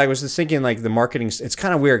like I said, I was just thinking like the marketing. It's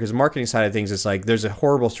kind of weird because the marketing side of things is like there's a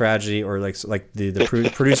horrible tragedy or like the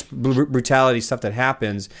produced brutality stuff that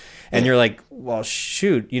happens, and you're like, well,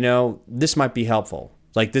 shoot, this might be helpful.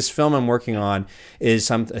 Like this film I'm working on is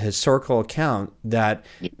a historical account that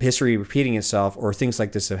history repeating itself or things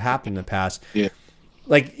like this have happened in the past. Yeah.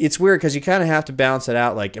 Like it's weird because you kind of have to balance it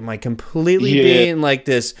out. Like, am I completely being like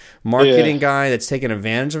this marketing guy that's taking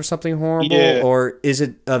advantage of something horrible, or is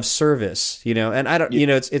it of service? And I don't.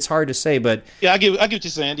 It's hard to say, but I get what you're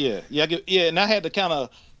saying. And I had to kind of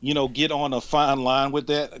get on a fine line with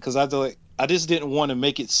that because I just didn't want to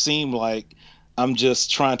make it seem like I'm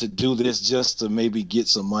just trying to do this just to maybe get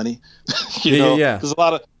some money. Because a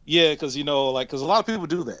lot of because a lot of people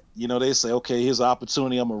do that. They say, okay, here's an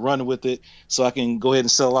opportunity. I'm gonna run with it so I can go ahead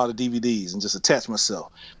and sell a lot of DVDs and just attach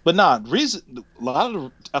myself. But I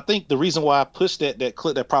think the reason why I pushed that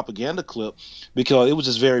clip, that propaganda clip, because it was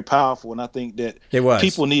just very powerful, and I think that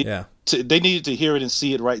people needed to hear it and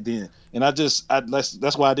see it right then. And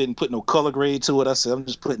that's why I didn't put no color grade to it. I said I'm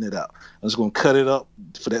just putting it out. I'm just gonna cut it up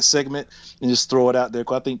for that segment and just throw it out there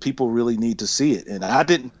because I think people really need to see it. And I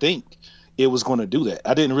didn't think it was going to do that.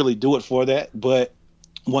 I didn't really do it for that, but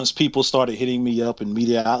once people started hitting me up in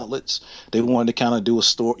media outlets, they wanted to kind of do a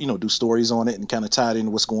story, do stories on it and kind of tie it into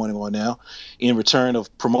what's going on now. In return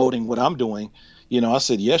of promoting what I'm doing, I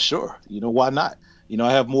said, yeah, sure. Why not?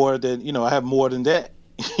 I have more than that,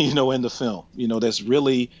 in the film.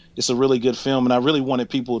 It's a really good film, and I really wanted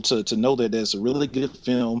people to know that it's a really good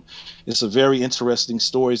film. It's a very interesting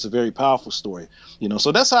story. It's a very powerful story.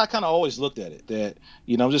 So that's how I kind of always looked at it. That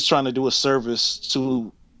I'm just trying to do a service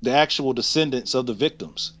to the actual descendants of the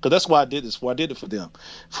victims, because that's why I did this. I did it for them,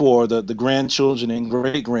 for the grandchildren and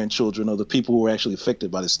great grandchildren of the people who were actually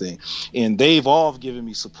affected by this thing, and they've all given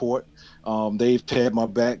me support. They've had my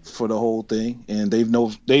back for the whole thing, and they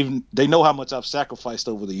know how much I've sacrificed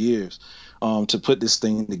over the years to put this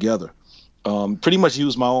thing together. Pretty much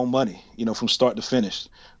use my own money, from start to finish,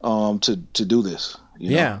 to do this.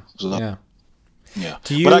 Yeah. But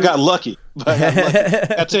I got lucky.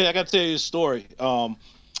 I got to tell you a story.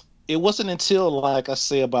 It wasn't until, like I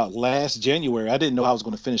say, about last January, I didn't know I was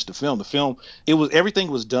going to finish the film. Everything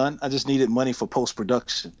was done. I just needed money for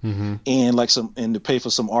post-production and to pay for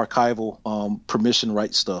some archival permission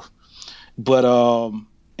right stuff. But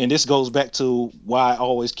and this goes back to why I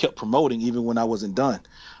always kept promoting even when I wasn't done.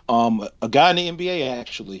 A guy in the NBA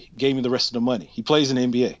actually gave me the rest of the money. He plays in the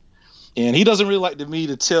NBA, and he doesn't really like me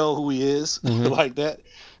to tell who he is like that.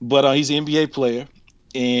 But he's an NBA player,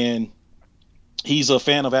 and he's a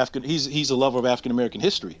fan of he's a lover of African American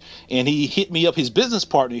history, and he hit me up. His business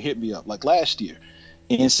partner hit me up like last year,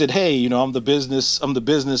 and said, "Hey, I'm the business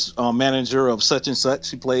manager of such and such.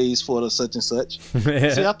 He plays for the such and such."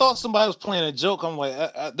 See, I thought somebody was playing a joke. I'm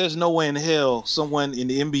like, there's no way in hell someone in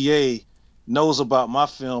the NBA knows about my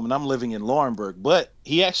film, and I'm living in Laurinburg. But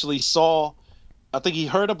he actually saw I think he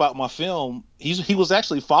heard about my film. He was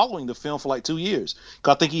actually following the film for like 2 years.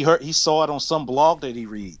 'Cause I think he saw it on some blog that he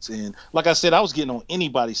reads. And like I said, I was getting on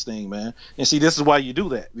anybody's thing, man. And see, this is why you do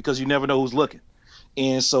that, because you never know who's looking.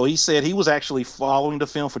 And so he said he was actually following the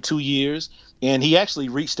film for 2 years, and he actually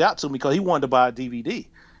reached out to me because he wanted to buy a DVD.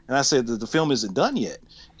 And I said that the film isn't done yet,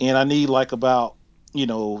 and I need like about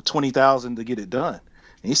 20,000 to get it done.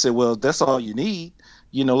 And he said, well, that's all you need.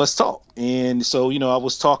 Let's talk. And so, I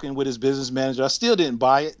was talking with his business manager. I still didn't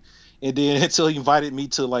buy it. And then until he invited me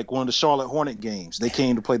to like one of the Charlotte Hornet games. They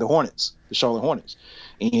came to play the Charlotte Hornets.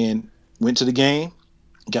 And went to the game,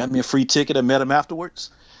 got me a free ticket. I met him afterwards.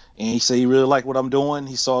 And he said he really liked what I'm doing.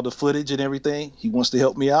 He saw the footage and everything. He wants to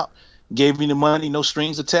help me out. Gave me the money, no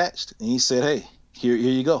strings attached. And he said, hey, here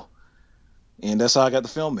you go. And that's how I got the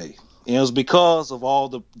film made. And it was because of all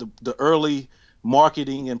the early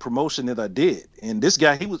marketing and promotion that I did. And this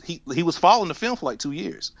guy, he was following the film for like 2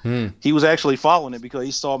 years. He was actually following it because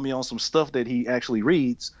he saw me on some stuff that he actually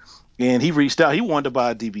reads, and he reached out. He wanted to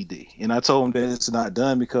buy a DVD, and I told him that it's not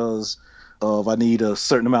done because of I need a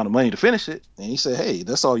certain amount of money to finish it. And he said, hey,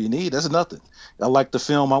 that's all you need. That's nothing. I like the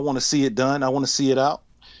film. I want to see it done. I want to see it out.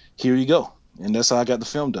 Here you go. And that's how I got the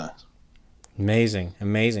film done. Amazing.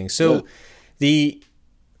 So each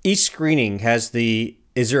screening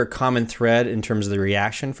is there a common thread in terms of the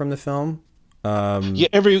reaction from the film?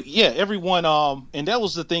 Everyone. And that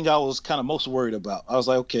was the thing I was kind of most worried about. I was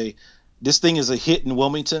like, okay, this thing is a hit in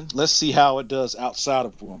Wilmington. Let's see how it does outside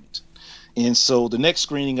of Wilmington. And so the next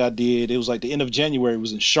screening I did, it was like the end of January,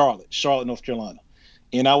 was in Charlotte, North Carolina.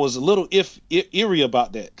 And I was a little eerie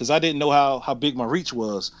about that because I didn't know how big my reach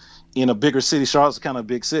was in a bigger city. Charlotte's kind of a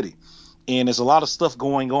big city. And there's a lot of stuff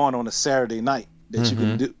going on a Saturday night that you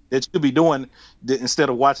can do, that you could be doing instead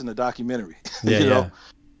of watching the documentary. Yeah.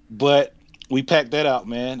 But we packed that out,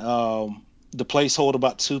 man. The place hold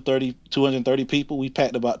about 230 people. We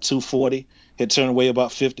packed about 240. Had turned away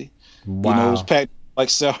about 50. Wow. It was packed like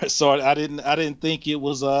sorry. I didn't think it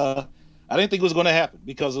was going to happen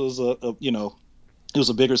because it was it was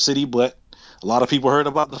a bigger city, but a lot of people heard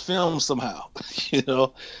about the film somehow,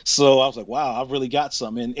 So I was like, wow, I've really got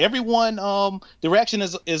something. And everyone, the reaction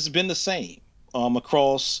has been the same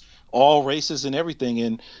across all races and everything.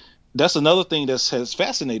 And that's another thing that has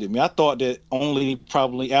fascinated me. I thought that only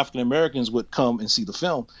probably African Americans would come and see the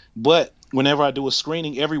film, but whenever I do a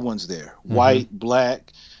screening, everyone's there, white,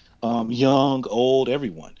 black, young, old,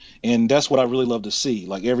 everyone. And that's what I really love to see,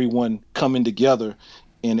 like everyone coming together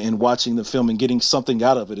and watching the film and getting something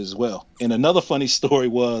out of it as well. And another funny story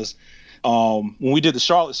was when we did the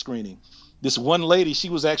Charlotte screening, this one lady, she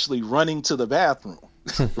was actually running to the bathroom,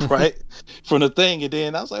 right, from the thing. And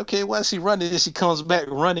then I was like, okay, why is she running? And she comes back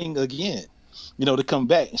running again, to come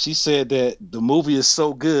back. And she said that the movie is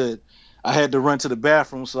so good, I had to run to the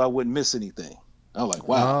bathroom so I wouldn't miss anything. I was like,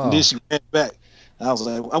 wow. Oh. And then she ran back. And I was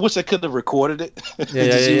like, I wish I could have recorded it.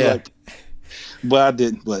 Yeah. But I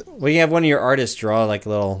didn't. But well, you have one of your artists draw like a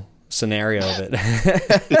little scenario of it.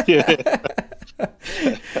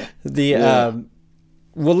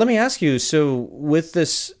 Well, let me ask you. So, with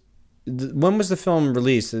this, when was the film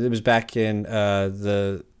released? It was back in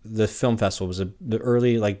the film festival. Was it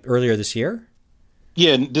earlier this year?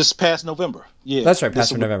 Yeah, this past November. Yeah, that's right,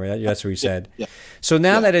 past November. That's what you said. Yeah. So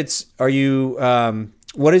now that are you?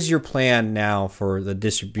 What is your plan now for the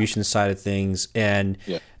distribution side of things? And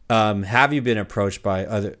have you been approached by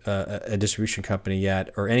a distribution company yet,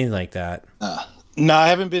 or anything like that? No, I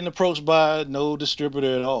haven't been approached by no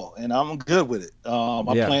distributor at all, and I'm good with it. I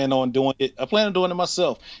plan on doing it. I plan on doing it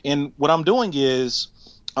myself. And what I'm doing is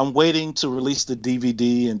I'm waiting to release the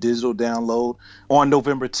DVD and digital download on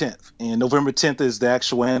November 10th. And November 10th is the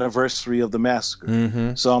actual anniversary of the massacre.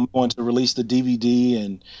 Mm-hmm. So I'm going to release the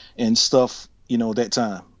DVD and stuff, that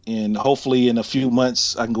time. And hopefully in a few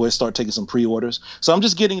months, I can go ahead and start taking some pre-orders. So I'm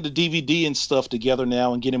just getting the DVD and stuff together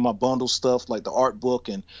now and getting my bundle stuff like the art book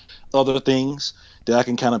and other things that I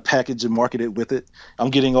can kind of package and market it with it. I'm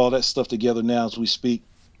getting all that stuff together now as we speak.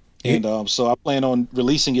 And so I plan on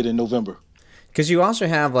releasing it in November. Because you also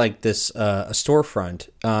have like this a storefront,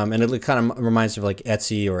 and it kind of reminds me of like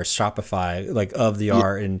Etsy or Shopify, like of the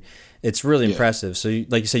art, and it's really impressive. So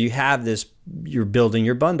like you said, you have this, you're building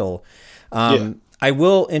your bundle. I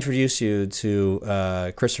will introduce you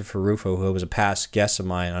to Christopher Rufo, who was a past guest of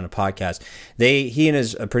mine on a podcast. He and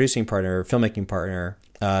his filmmaking partner,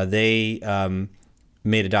 they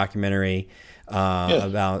made a documentary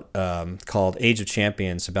about called Age of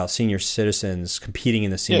Champions, about senior citizens competing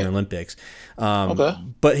in the Senior Olympics.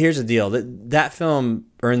 But here's the deal: that film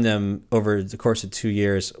earned them over the course of 2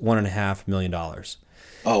 years $1.5 million.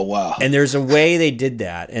 Oh wow. And there's a way they did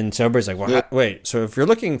that, and so everybody's like, "Well, wait." So if you're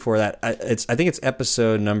looking for that, I think it's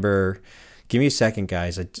episode number. Give me a second,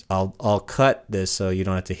 guys. I'll cut this so you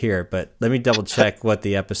don't have to hear it. But let me double check what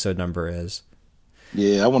the episode number is.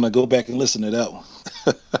 Yeah, I want to go back and listen to that one.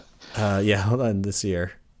 Yeah, hold on. This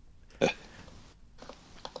year.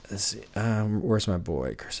 Let's see. Where's my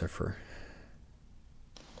boy Christopher?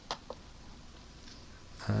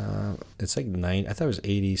 It's like 9. I thought it was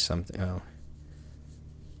 80 something. Oh,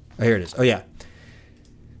 here it is. Oh yeah.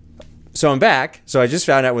 So I'm back. So I just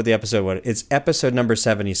found out what the episode was. It's episode number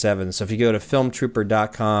 77. So if you go to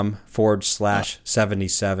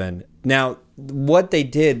filmtrooper.com/77. Now, what they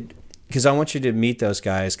did, because I want you to meet those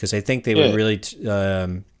guys, because I think they would really,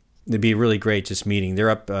 they'd be really great just meeting. They're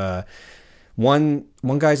up, one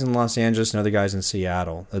guy's in Los Angeles, another guy's in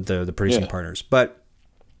Seattle, the producing partners. But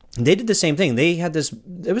they did the same thing. They had this,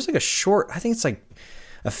 it was like a short, I think it's like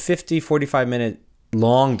a 45 minute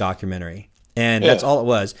long documentary. And that's all it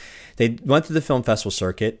was. They went to the film festival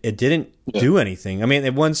circuit. It didn't do anything. I mean,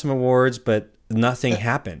 it won some awards, but nothing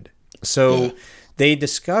happened. So they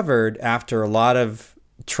discovered, after a lot of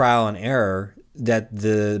trial and error, that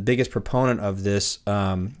the biggest proponent of this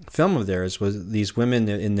film of theirs was these women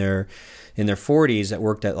in their 40s that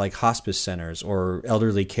worked at like hospice centers or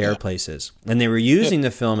elderly care places. And they were using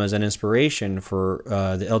the film as an inspiration for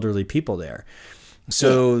the elderly people there.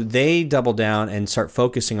 So they double down and start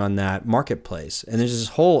focusing on that marketplace. And there's this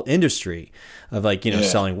whole industry of like,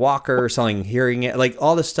 selling walkers, selling hearing aid, like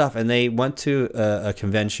all this stuff. And they went to a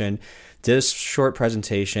convention, did a short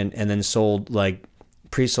presentation, and then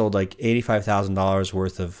pre-sold like $85,000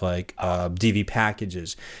 worth of like DV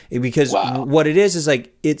packages. Because what it is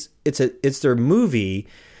like, it's their movie,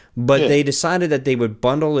 but they decided that they would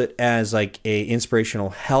bundle it as like a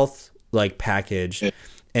inspirational health like package.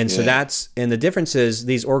 And so and the difference is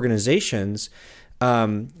these organizations,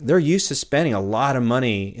 they're used to spending a lot of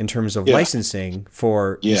money in terms of licensing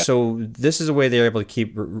so this is a way they're able to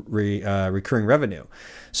keep recurring revenue.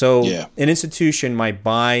 So an institution might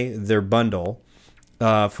buy their bundle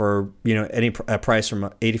for, any price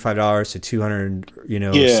from $85 to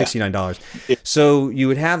 $269. So you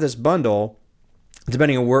would have this bundle,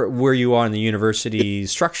 depending on where you are in the university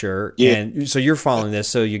structure, and so you're following this,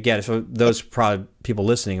 so you get it. So those probably people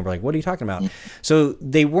listening are like, "What are you talking about?" So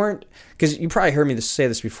they weren't, because you probably heard me say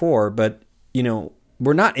this before, but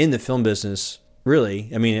we're not in the film business really.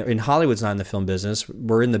 I mean, in Hollywood's not in the film business.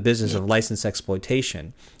 We're in the business of license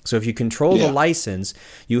exploitation. So if you control the license,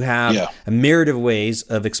 you have a myriad of ways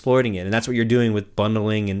of exploiting it, and that's what you're doing with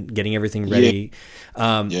bundling and getting everything ready.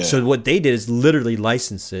 So what they did is literally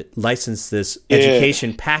license this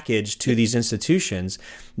education package to these institutions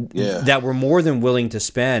that were more than willing to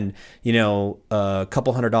spend, a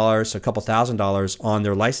couple $100s, a couple $1,000s on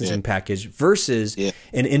their licensing package versus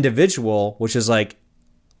an individual, which is like,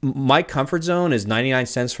 my comfort zone is 99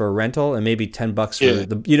 cents for a rental and maybe $10 for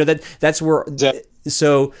that's where.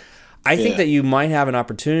 So I think that you might have an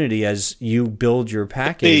opportunity as you build your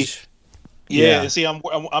package. See,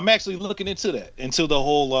 I'm actually looking into the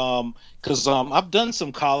whole, because I've done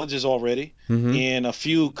some colleges already, and a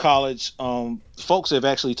few college folks have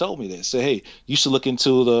actually told me this. Say, hey, you should look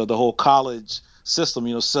into the whole college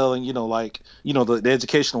system, selling, the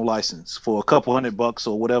educational license for a couple $100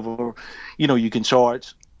 or whatever, you can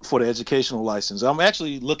charge for the educational license. I'm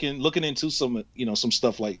actually looking into some, some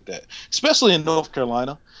stuff like that, especially in North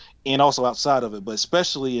Carolina and also outside of it, but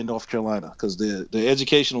especially in North Carolina, because the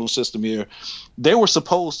educational system here, they were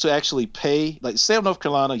supposed to actually pay, like state of North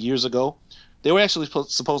Carolina years ago, they were actually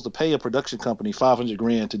supposed to pay a production company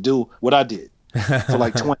 $500,000 to do what I did for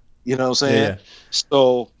like 20, you know what I'm saying?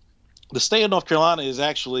 So the state of North Carolina is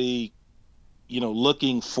actually,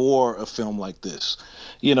 looking for a film like this,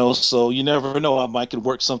 so you never know. I might could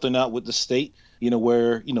work something out with the state,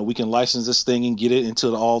 where, we can license this thing and get it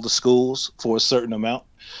into all the schools for a certain amount,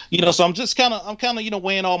 so I'm kind of,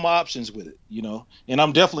 weighing all my options with it, and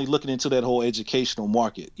I'm definitely looking into that whole educational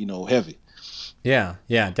market, heavy. Yeah,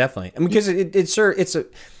 definitely. I mean, because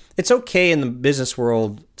it's okay in the business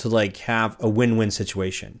world to like have a win-win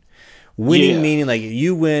situation. Winning meaning like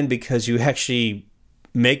you win because you actually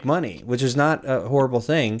make money, which is not a horrible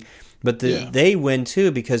thing, but they win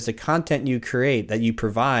too because the content you create, that you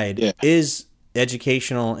provide, is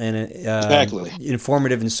educational and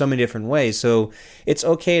informative in so many different ways. So it's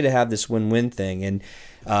okay to have this win-win thing, and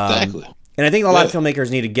and I think a lot of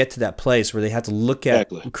filmmakers need to get to that place where they have to look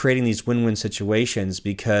at creating these win-win situations,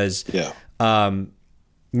 because I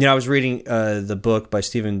was reading the book by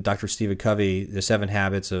Dr. Stephen Covey, The 7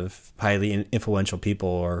 Habits of Highly Influential People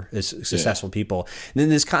or Successful People. And then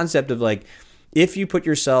this concept of like, if you put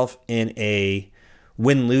yourself in a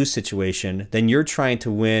win-lose situation, then you're trying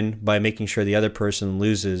to win by making sure the other person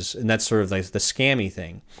loses, and that's sort of like the scammy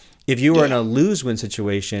thing. If you were in a lose-win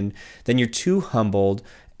situation, then you're too humbled,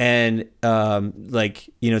 and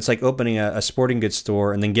it's like opening a sporting goods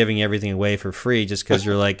store and then giving everything away for free just because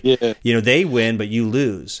you're like, they win but you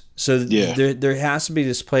lose. So there has to be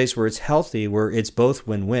this place where it's healthy, where it's both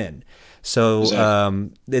win-win.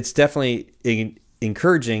 So it's definitely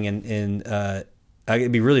encouraging, and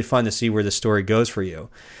it'd be really fun to see where the story goes for you.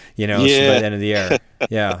 So by the end of the year.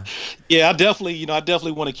 Yeah. Yeah, I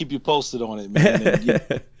definitely want to keep you posted on it, man.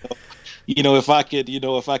 And, if I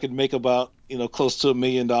could make about, close to $1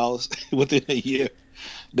 million within a year,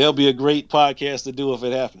 there'll be a great podcast to do if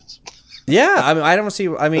it happens. Yeah.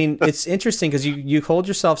 I mean, it's interesting because you hold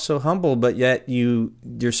yourself so humble, but yet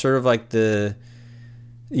you're sort of like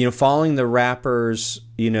following the rapper's,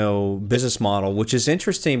 business model, which is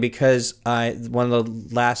interesting because one of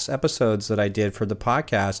the last episodes that I did for the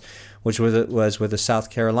podcast, which was with a South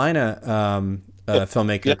Carolina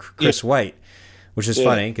filmmaker, Chris White, which is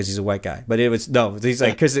funny because he's a white guy. But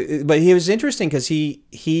but he was interesting because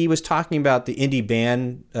he was talking about the indie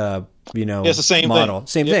band, it's the same model, thing.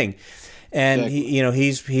 Same thing. And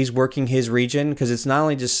he's working his region because it's not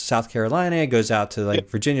only just South Carolina, it goes out to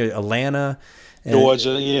Virginia, Atlanta,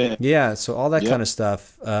 Georgia, so all that kind of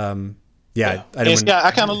stuff. I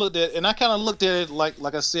kind of looked at it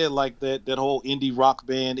like I said, like that whole indie rock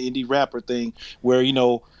band, indie rapper thing, where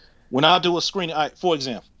when I do a screening, for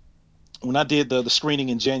example, when I did the screening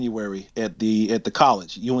in January at the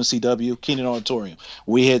college, UNCW Keenan Auditorium,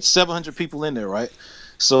 we had 700 people in there, right?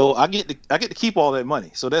 So I get to keep all that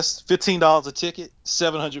money. So that's $15 a ticket,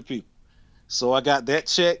 700 people. So I got that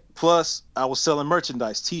check, plus I was selling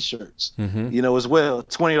merchandise, T-shirts, as well,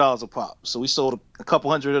 $20 a pop. So we sold a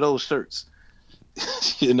couple hundred of those shirts.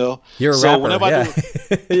 You're a rapper,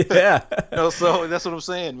 so that's what I'm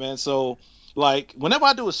saying, man. So whenever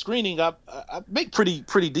I do a screening, I make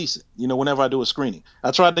pretty decent. Whenever I do a screening,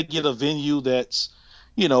 I try to get a venue that's,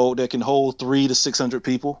 that can hold 300 to 600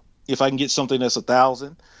 people. If I can get something that's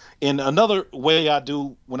 1,000. And another way I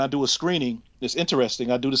do when I do a screening, it's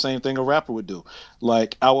interesting. I do the same thing a rapper would do.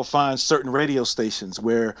 Like I will find certain radio stations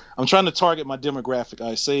where I'm trying to target my demographic.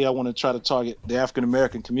 I say I want to try to target the African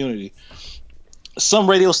American community. Some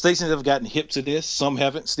radio stations have gotten hip to this, some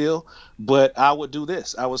haven't still. But I would do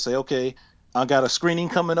this. I would say, okay, I got a screening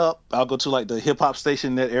coming up. I'll go to the hip hop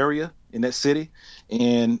station in that area, in that city,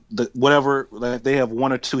 and if they have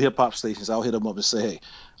 1 or 2 hip hop stations, I'll hit them up and say, hey,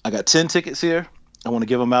 I got 10 tickets here. I want to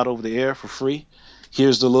give them out over the air for free.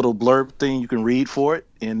 Here's the little blurb thing you can read for it,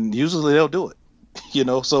 and usually they'll do it.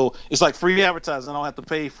 So it's like free advertising. I don't have to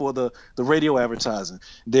pay for the radio advertising.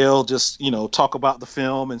 They'll just talk about the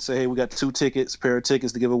film and say, hey, we got 2 tickets, pair of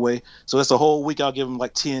tickets to give away. So that's a whole week. I'll give them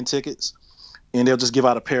 10 tickets, and they'll just give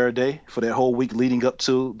out a pair a day for that whole week leading up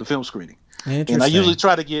to the film screening. And I usually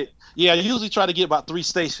try to get about 3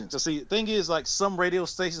 stations. So see, the thing is, some radio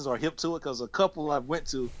stations are hip to it because a couple I went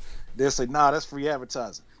to, they'll say, nah, that's free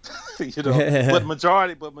advertising. But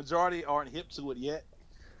majority aren't hip to it yet.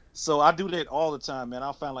 So I do that all the time, man.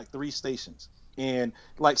 I'll find 3 stations. And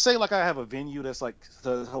say I have a venue that's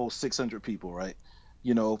the whole 600 people, right?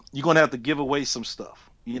 You're going to have to give away some stuff.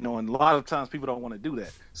 And a lot of times people don't want to do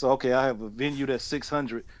that. So, okay, I have a venue that's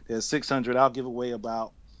 600. There's 600. I'll give away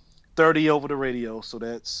about 30 over the radio. So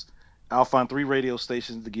I'll find 3 radio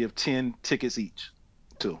stations to give 10 tickets each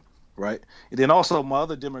to, right? And then also my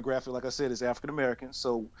other demographic, like I said, is African Americans.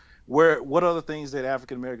 So what other things that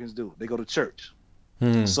African Americans do? They go to church.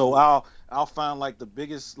 So I'll find the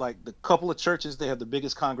biggest, the couple of churches that have the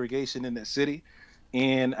biggest congregation in that city,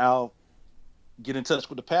 and I'll get in touch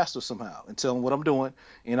with the pastor somehow and tell him what I'm doing,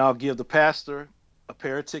 and I'll give the pastor a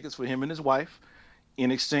pair of tickets for him and his wife in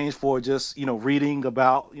exchange for just reading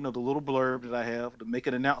about the little blurb that I have to make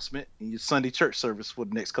an announcement in your Sunday church service for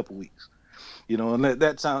the next couple of weeks. And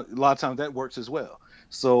that time, a lot of times that works as well.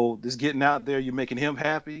 So just getting out there, you're making him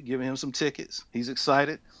happy, giving him some tickets, he's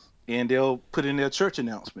excited, and they'll put in their church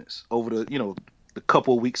announcements over the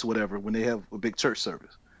couple of weeks, whatever, when they have a big church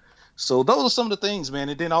service. So those are some of the things, man.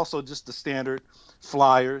 And then also just the standard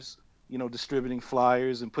flyers, distributing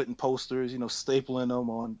flyers and putting posters, stapling them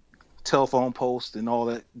on telephone posts and all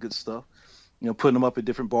that good stuff. Putting them up at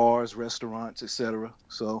different bars, restaurants, etc.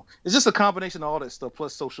 So it's just a combination of all that stuff,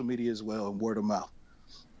 plus social media as well and word of mouth.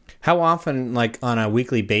 How often, on a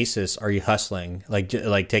weekly basis, are you hustling?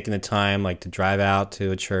 Taking the time, to drive out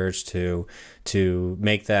to a church, to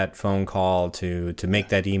make that phone call, to make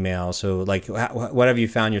that email. So, what have you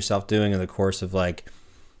found yourself doing in the course of a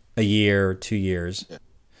year, 2 years?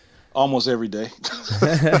 Almost every day.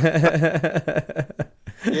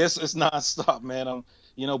 It's nonstop, man.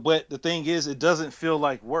 But the thing is, it doesn't feel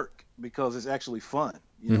like work because it's actually fun.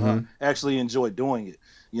 Mm-hmm. I actually enjoy doing it.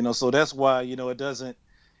 So that's why, it doesn't.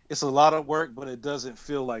 It's a lot of work, but it doesn't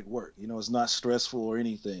feel like work. It's not stressful or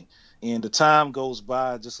anything. And the time goes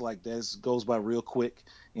by just like that. It goes by real quick.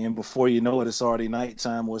 And before you know it, it's already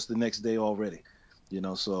nighttime or it's the next day already.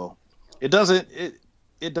 So it doesn't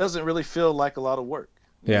really feel like a lot of work.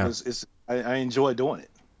 Yeah. I enjoy doing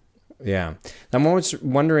it. Yeah. I'm always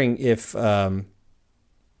wondering if I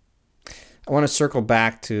want to circle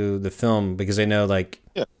back to the film because I know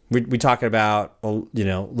we talking about a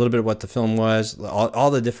little bit of what the film was,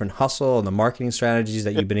 all the different hustle and the marketing strategies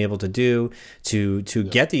that you've been able to do to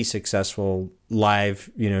get these successful live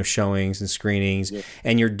showings and screenings,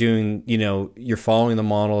 and you're doing you're following the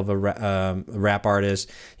model of a rap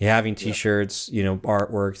artist. You're having T-shirts,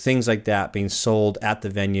 artwork, things like that being sold at the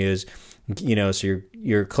venues. So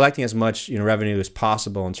you're collecting as much revenue as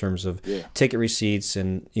possible in terms of ticket receipts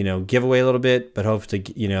and give away a little bit, but hope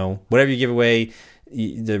to whatever you give away,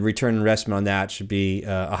 the return investment on that should be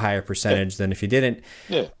a higher percentage than if you didn't.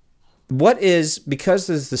 Yeah. What is, because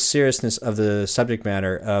there's the seriousness of the subject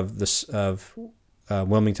matter of this of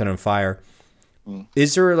Wilmington on fire?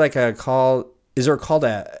 Is there a call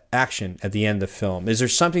to action at the end of the film? Is there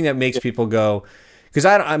something that makes people go? Because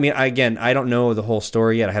I don't know the whole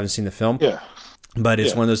story yet. I haven't seen the film. Yeah. But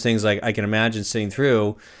it's one of those things I can imagine sitting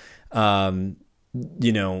through. What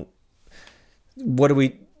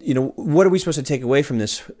are we supposed to take away from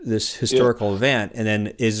this historical event? And then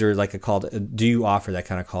is there a call to, do you offer that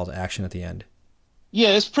kind of call to action at the end?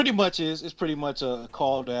 Yeah, it's pretty much a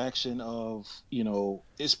call to action of,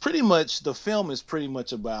 it's pretty much, the film is pretty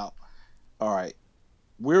much about, all right,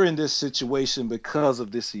 we're in this situation because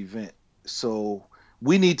of this event. So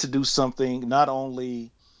we need to do something, not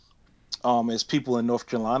only as people in North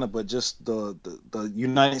Carolina, but just the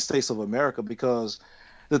United States of America, because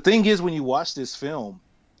the thing is, when you watch this film,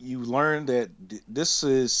 you learn that this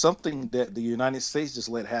is something that the United States just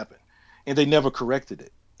let happen, and they never corrected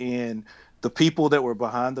it. And the people that were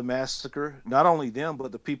behind the massacre, not only them,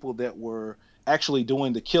 but the people that were actually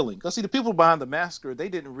doing the killing. Because see, the people behind the massacre, they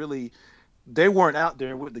weren't out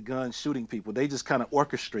there with the guns shooting people. They just kind of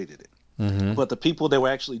orchestrated it. Mm-hmm. But the people that were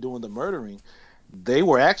actually doing the murdering, they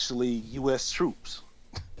were actually U.S. troops.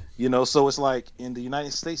 So it's like, and the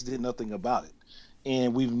United States did nothing about it.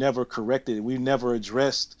 And we've never corrected it. We've never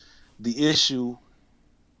addressed the issue,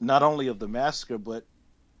 not only of the massacre, but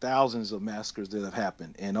thousands of massacres that have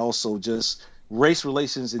happened, and also just race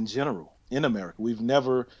relations in general in America. We've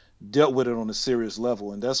never dealt with it on a serious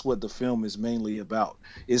level, and that's what the film is mainly about.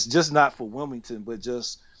 It's just not for Wilmington, but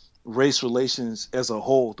just race relations as a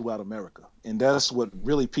whole throughout America. And that's what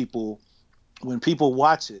really when people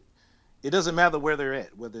watch it, it doesn't matter where they're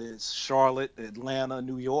at, whether it's Charlotte, Atlanta,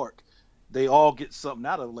 New York, they all get something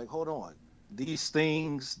out of it. Like, hold on, these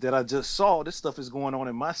things that I just saw, this stuff is going on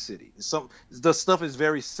in my city. The stuff is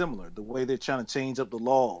very similar. The way they're trying to change up the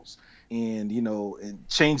laws and and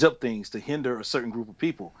change up things to hinder a certain group of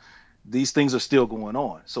people. These things are still going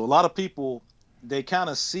on. So a lot of people, they kind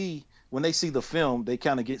of see, when they see the film, they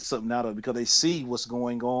kind of get something out of it because they see what's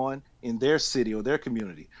going on in their city or their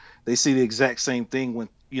community. They see the exact same thing when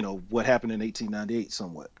what happened in 1898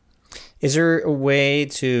 somewhat. Is there a way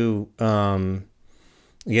to, I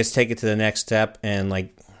guess, take it to the next step and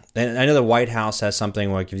and I know the White House has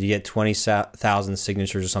something like if you get 20,000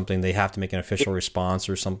 signatures or something, they have to make an official response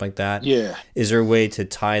or something like that. Yeah. Is there a way to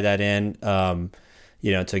tie that in,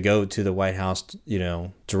 to go to the White House,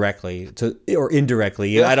 directly or indirectly?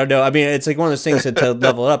 Yeah. I don't know. I mean, it's like one of those things to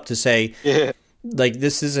level it up to say,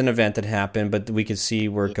 this is an event that happened, but we can see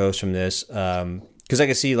where it goes from this. Because I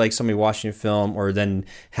can see somebody watching a film or then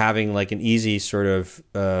having an easy sort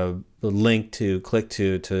of link to click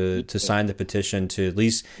to sign the petition to at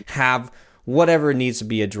least have whatever needs to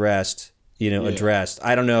be addressed, addressed.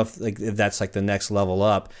 I don't know if that's the next level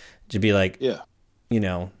up to be dear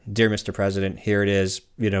Mr. President, here it is,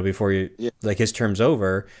 before his term's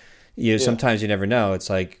over. Sometimes you never know. It's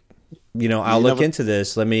I'll look into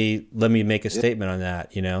this. Let me make a statement on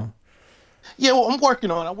that. Yeah, well, I'm working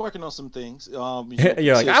on some things. You're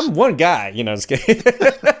I'm one guy, Just kidding.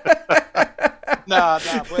 Nah.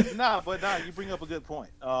 You bring up a good point.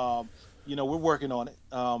 We're working on it.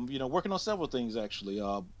 Working on several things actually.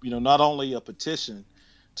 Not only a petition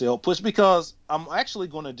to help push, because I'm actually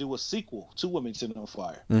going to do a sequel to Wilmington on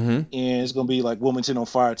Fire, and it's going to be Wilmington on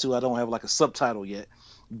Fire 2. I don't have a subtitle yet,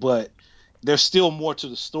 but there's still more to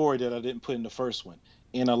the story that I didn't put in the first one,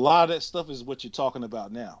 and a lot of that stuff is what you're talking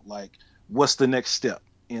about now, what's the next step,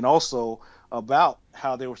 and also about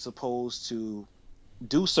how they were supposed to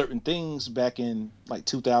do certain things back in like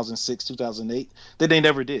 2006, 2008 that they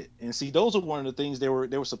never did. And see, those are one of the things they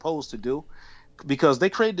were supposed to do, because they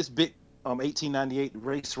created this big 1898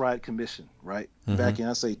 race riot commission, right? Back in,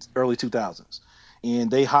 I say, early 2000s.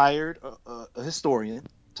 And they hired a historian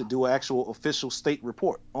to do an actual official state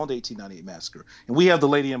report on the 1898 massacre. And we have the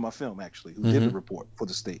lady in my film, actually, who did the report for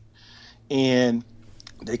the state. And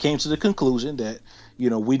they came to the conclusion that,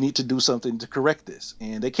 we need to do something to correct this.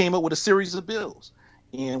 And they came up with a series of bills.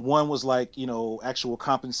 And one was like, actual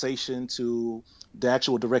compensation to the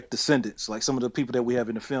actual direct descendants, like some of the people that we have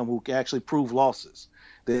in the film who can actually prove losses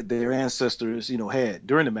that their ancestors, had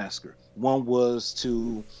during the massacre. One was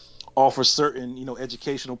to offer certain,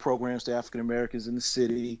 educational programs to African Americans in the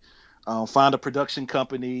city, find a production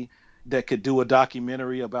company that could do a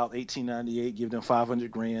documentary about 1898, give them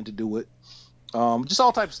 $500,000 to do it. Just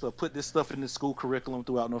all types of stuff. Put this stuff in the school curriculum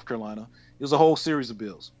throughout North Carolina. It was a whole series of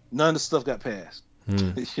bills. None of the stuff got passed.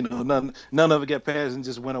 None of it got passed and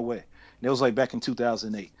just went away. And it was like back in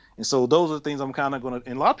 2008. And so those are the things I'm kind of going to,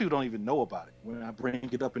 and a lot of people don't even know about it when I bring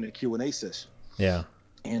it up in the Q&A session. Yeah.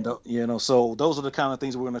 And, so those are the kind of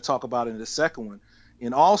things we're going to talk about in the second one.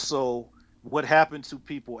 And also what happened to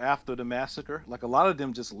people after the massacre. Like, a lot of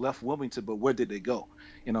them just left Wilmington, but where did they go?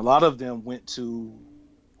 And a lot of them went to,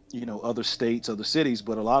 other states, other cities,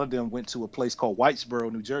 but a lot of them went to a place called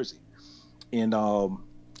Whitesboro, New Jersey, in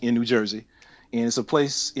New Jersey. And it's a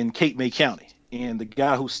place in Cape May County. And the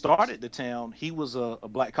guy who started the town, he was a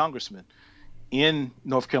black congressman in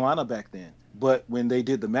North Carolina back then. But when they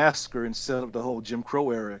did the massacre and set up the whole Jim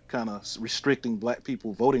Crow era, kind of restricting black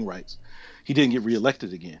people voting rights, he didn't get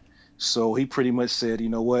reelected again. So he pretty much said, you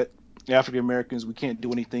know what, African Americans, we can't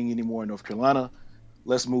do anything anymore in North Carolina.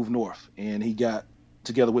 Let's move north. And he got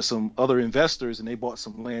together with some other investors, and they bought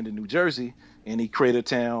some land in New Jersey, and he created a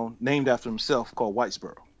town named after himself called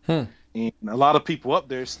Whitesboro. And a lot of people up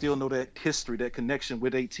there still know that history, that connection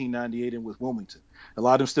with 1898 and with Wilmington. A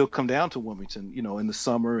lot of them still come down to Wilmington, in the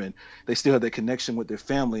summer, and they still have that connection with their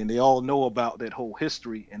family, and they all know about that whole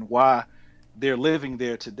history and why they're living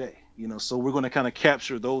there today. So we're going to kind of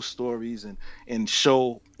capture those stories and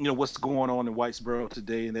show, what's going on in Whitesboro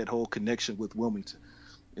today and that whole connection with Wilmington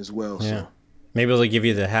as well. Yeah. So Maybe they'll give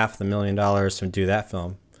you the $500,000 to do that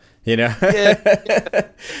film. Yeah.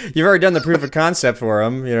 You've already done the proof of concept for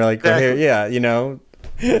them. You're like, Exactly.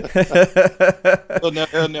 It'll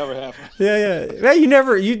never happen. Yeah.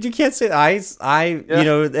 You can't say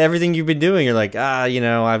everything you've been doing. You're like,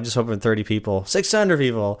 I'm just hoping 30 people, 600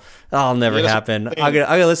 people. That'll never happen. I'm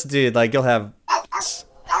gonna listen to you. Like, you'll have. That was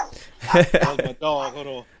my dog. Hold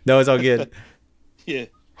on. No, it's all good. Yeah.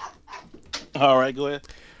 All right, go ahead.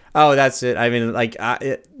 Oh, that's it. I mean, like,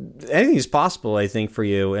 anything is possible, I think, for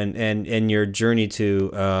you and your journey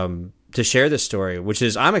to share this story, which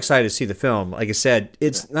is, I'm excited to see the film. Like I said,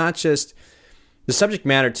 it's not just the subject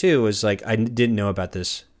matter too. Is like, I didn't know about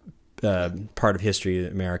this part of history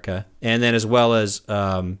of America, and then as well as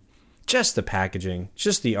just the packaging,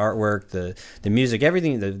 just the artwork, the music,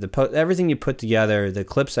 everything, everything you put together. The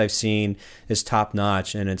clips I've seen is top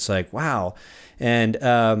notch, and it's like, wow. And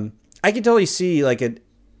I can totally see, like,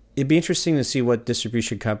 it'd be interesting to see what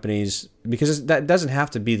distribution companies, because that doesn't have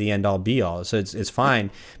to be the end all be all. So it's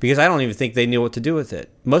fine, because I don't even think they knew what to do with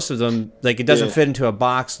it. Most of them, like, it doesn't fit into a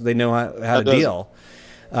box. They know how to deal.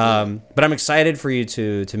 But I'm excited for you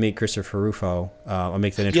to meet Christopher Rufo. I'll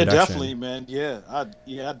make that introduction. Yeah, definitely, man.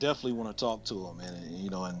 I definitely want to talk to him,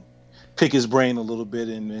 and pick his brain a little bit,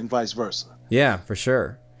 and vice versa. Yeah, for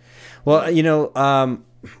sure. Well,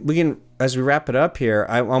 we can, as we wrap it up here,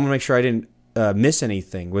 I want to make sure I didn't miss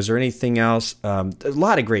anything. Was there anything else? A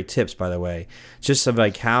lot of great tips, by the way, just of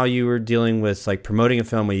like how you were dealing with like promoting a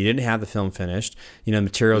film when you didn't have the film finished, the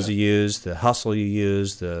materials you used, the hustle you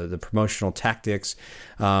used, the promotional tactics.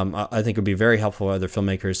 I think it would be very helpful for other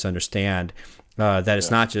filmmakers to understand that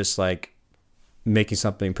it's not just like making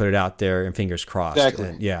something, put it out there, and fingers crossed. Exactly.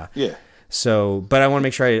 And, yeah. So, but I want to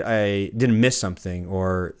make sure I didn't miss something,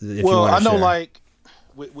 or if you want to I know, share. like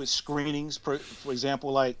with screenings, for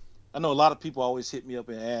example, like, I know a lot of people always hit me up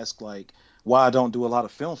and ask, like, why I don't do a lot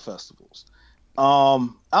of film festivals. I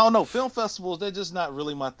don't know. Film festivals, they're just not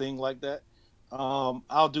really my thing like that.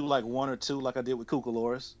 I'll do like one or two, like I did with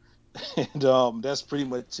Cucalores. And that's pretty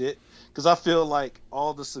much it. Because I feel like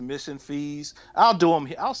all the submission fees, I'll do them.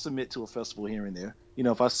 I'll submit to a festival here and there.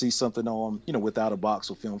 If I see something on, Without a Box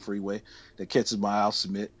or Film Freeway that catches my eye, I'll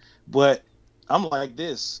submit. But I'm like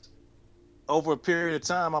this. Over a period of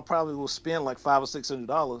time, I probably will spend like $500 or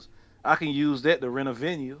 $600. I can use that to rent a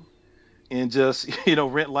venue and just,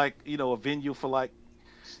 rent like, a venue for like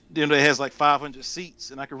it has like 500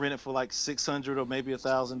 seats, and I can rent it for like $600 or maybe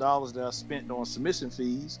 $1,000 that I spent on submission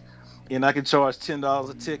fees, and I can charge $10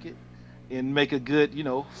 a ticket and make a good,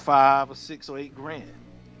 5 or 6 or 8 grand,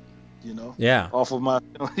 Yeah. off of my,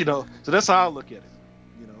 So that's how I look at it,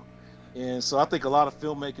 And so I think a lot of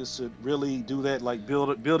filmmakers should really do that, like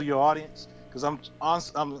build your audience, because I'm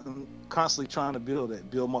constantly trying to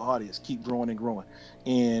build my audience, keep growing and growing,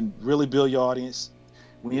 and really build your audience.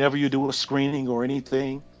 Whenever you do a screening or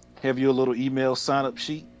anything, have your little email sign up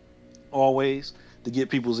sheet always to get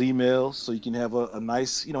people's emails, so you can have a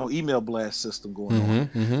nice, email blast system going on.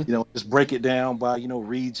 Mm-hmm. Just break it down by,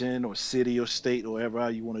 region or city or state or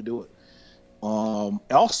wherever you want to do it.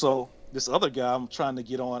 Also, this other guy I'm trying to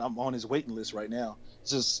get on, I'm on his waiting list right now.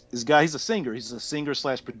 It's just this guy, he's a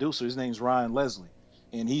singer/producer. His name's Ryan Leslie.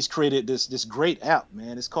 And he's created this great app,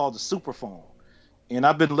 man. It's called the Superphone. And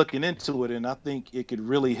I've been looking into it, and I think it could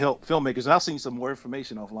really help filmmakers. And I've seen some more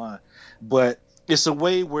information offline, but it's a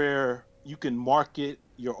way where you can market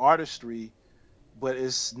your artistry, but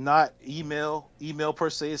it's not email per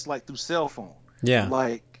se. It's like through cell phone. Yeah.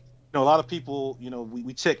 Like, a lot of people,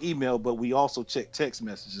 we check email, but we also check text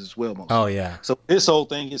messages as well. Mostly. Oh yeah. So this whole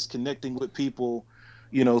thing is connecting with people,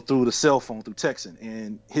 through the cell phone, through texting.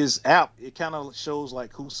 And his app, it kind of shows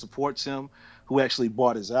like who supports him, who actually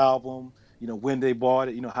bought his album, when they bought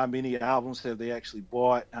it, how many albums have they actually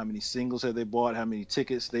bought, how many singles have they bought, how many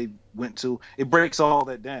tickets they went to. It breaks all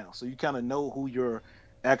that down. So you kind of know who your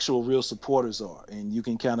actual real supporters are, and you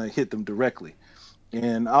can kind of hit them directly.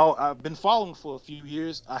 And I've been following for a few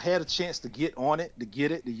years. I had a chance to get on it,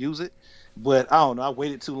 to use it, but I don't know. I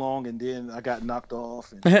waited too long, and then I got knocked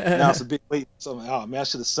off. And now it's a big wait. So I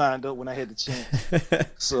should have signed up when I had the chance.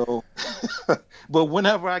 So, but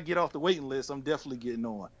whenever I get off the waiting list, I'm definitely getting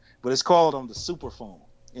on. But it's called the Superphone,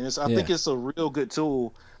 and I think it's a real good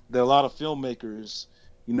tool that a lot of filmmakers,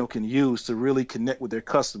 can use to really connect with their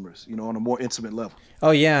customers, on a more intimate level.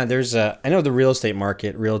 Oh yeah, I know the real estate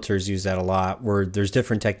market, realtors use that a lot, where there's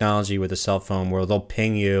different technology with a cell phone where they'll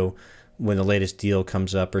ping you when the latest deal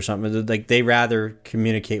comes up or something. Like they rather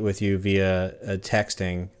communicate with you via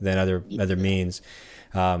texting than other means.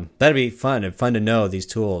 That'd be fun to know these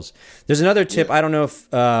tools. There's another tip. I don't know if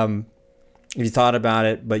you thought about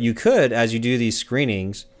it, but you could, as you do these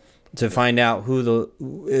screenings, to find out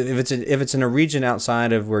if it's in a region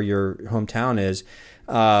outside of where your hometown is,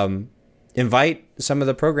 invite some of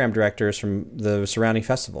the program directors from the surrounding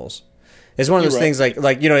festivals. It's one of those things like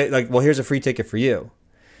well, here's a free ticket for you.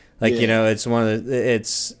 It's one of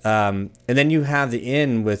the and then you have the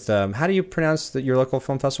in with how do you pronounce your local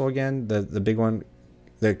film festival again? The big one.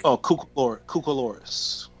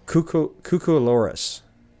 Cucaloris. Cucaloris.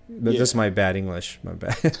 But this is my bad English. My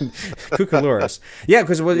bad. Cucaloris. Yeah,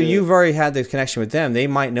 because you've already had the connection with them. They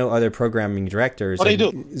might know other programming directors. Oh, they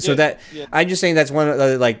do. So I'm just saying that's one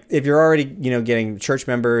of like if you're already getting church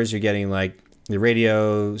members, you're getting like the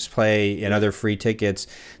radios play and other free tickets.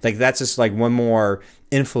 Like that's just like one more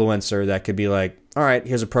influencer that could be like, all right,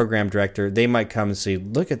 here's a program director. They might come and see,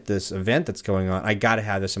 look at this event that's going on. I got to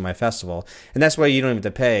have this in my festival, and that's why you don't have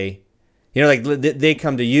to pay. Like they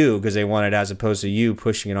come to you because they want it, as opposed to you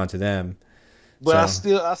pushing it onto them. But I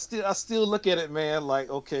still look at it, man. Like,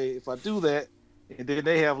 okay, if I do that, and then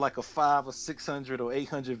they have like a 500 or 600 or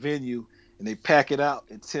 800 venue, and they pack it out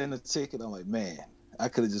at $10 a ticket, I'm like, man, I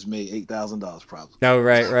could have just made $8,000 probably. Oh,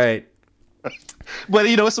 right. But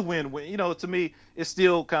it's a win-win. To me, it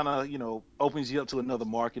still kind of opens you up to another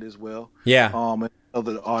market as well. Yeah.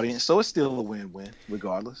 Another audience, so it's still a win-win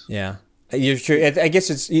regardless. Yeah. You're true. I guess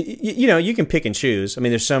it's you can pick and choose. I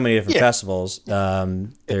mean, there's so many different festivals.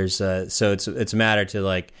 There's so it's a matter to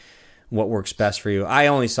like what works best for you. I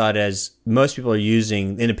only saw it as most people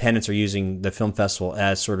independents are using the film festival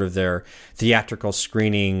as sort of their theatrical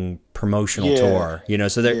screening promotional tour.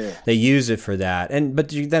 So they use it for that. But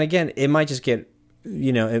then again, it might just get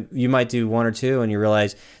you might do one or two and you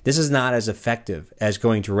realize this is not as effective as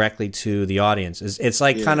going directly to the audience. It's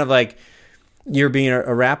like kind of like you're being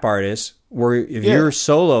a rap artist. Where if you're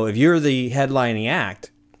solo, if you're the headlining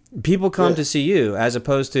act, people come to see you, as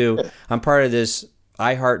opposed to I'm part of this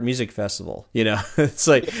iHeart Music Festival. It's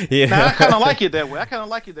like Now, I kind of like it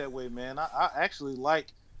that way. Man. I actually like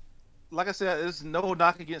I said, there's no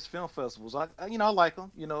knock against film festivals. I like them.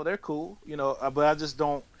 They're cool. But I just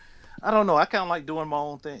don't. I don't know. I kind of like doing my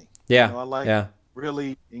own thing. Yeah. I like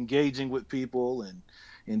really engaging with people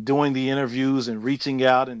and doing the interviews and reaching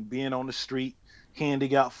out and being on the street,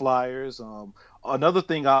 handing out flyers. Another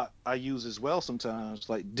thing I use as well sometimes,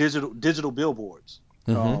 like digital billboards.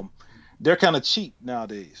 They're kind of cheap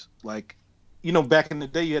nowadays. Like back in the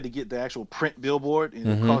day, you had to get the actual print billboard, and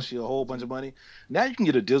it cost you a whole bunch of money. Now you can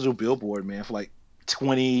get a digital billboard, man, for like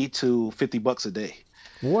 $20 to $50 a day.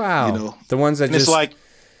 Wow. The ones that just like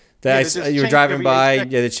you were driving by,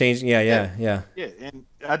 they change. Yeah. And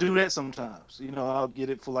I do that sometimes. I'll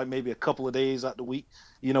get it for like maybe a couple of days out the week.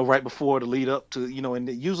 Right before the lead up to, and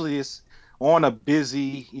usually it's on a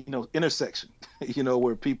busy, intersection,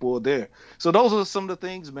 where people are there. So those are some of the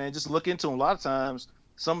things, man. Just look into them. A lot of times,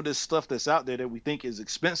 some of this stuff that's out there that we think is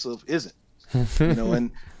expensive isn't,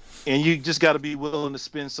 and you just got to be willing to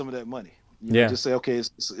spend some of that money. Just say, okay, it's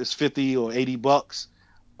 $50 or $80.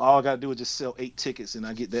 All I got to do is just sell 8 tickets and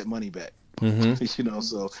I get that money back.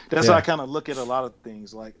 So that's how I kind of look at a lot of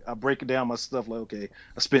things. Like I break it down my stuff like, okay,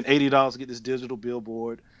 I spent $80 to get this digital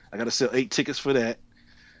billboard. I got to sell 8 tickets for that.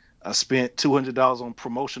 I spent $200 on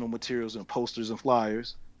promotional materials and posters and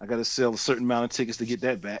flyers. I got to sell a certain amount of tickets to get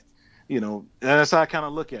that back. That's how I kind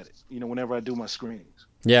of look at it, whenever I do my screenings.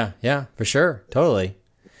 Yeah, for sure. Totally.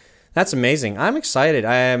 That's amazing. I'm excited.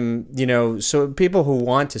 I am, so people who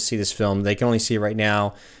want to see this film, they can only see it right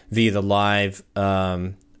now via the live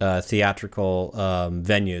theatrical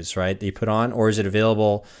venues, right, that you put on, or is it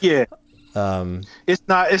available? Yeah. It's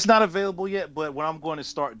not available yet, but what I'm going to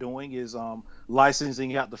start doing is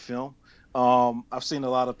licensing out the film. I've seen a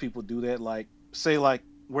lot of people do that, like say like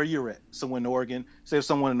where you're at, someone in Oregon. Say if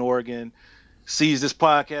someone in Oregon sees this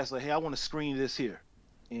podcast, like, hey, I want to screen this here.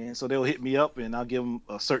 And so they'll hit me up and I'll give them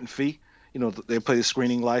a certain fee. They pay the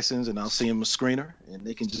screening license and I'll see them a screener and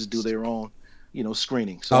they can just do their own,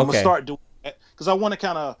 screening. So I'm going to start doing that because I want to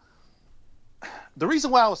kind of, the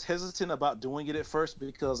reason why I was hesitant about doing it at first,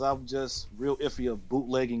 because I'm just real iffy of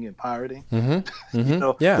bootlegging and pirating,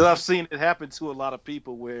 because I've seen it happen to a lot of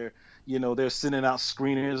people where, they're sending out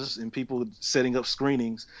screeners and people setting up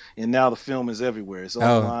screenings and now the film is everywhere. It's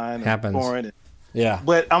online and foreign.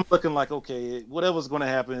 But I'm looking like, okay, whatever's going to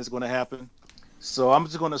happen is going to happen. So I'm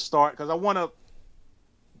just going to start because I want to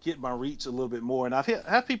get my reach a little bit more. And I've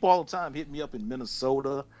had people all the time hit me up in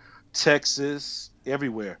Minnesota, Texas,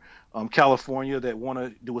 everywhere, California, that want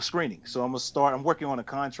to do a screening. So I'm working on a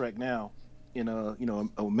contract now in a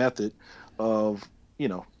method of,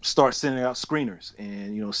 start sending out screeners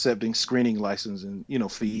and, accepting screening license and,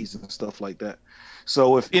 fees and stuff like that.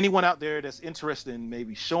 So if anyone out there that's interested in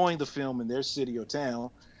maybe showing the film in their city or town,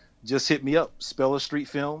 just hit me up,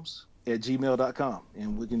 spellerstreetfilms@gmail.com,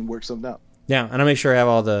 and we can work something out. Yeah, and I'll make sure I have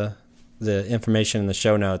all the information in the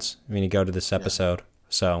show notes when you go to this episode.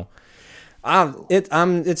 So it's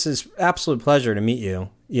an absolute pleasure to meet you,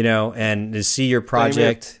 and to see your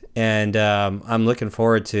project. And I'm looking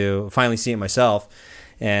forward to finally seeing it myself.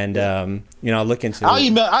 And I'll look into. I'll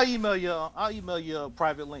email you a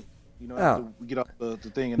private link. After we get off the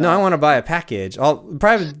thing. No, I want to buy a package. I'll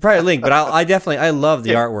private link, but I love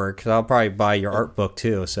the artwork. Cause I'll probably buy your art book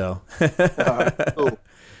too. So. All right, cool.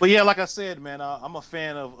 But yeah, like I said, man, I'm a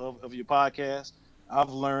fan of your podcast. I've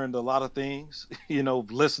learned a lot of things,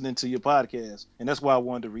 listening to your podcast, and that's why I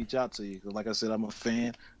wanted to reach out to you. Because, like I said, I'm a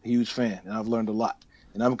huge fan, and I've learned a lot.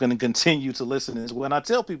 And I'm going to continue to listen as well. And I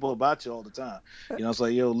tell people about you all the time. It's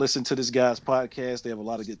like, listen to this guy's podcast. They have a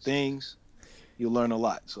lot of good things. You'll learn a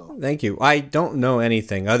lot. So thank you. I don't know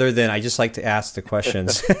anything other than I just like to ask the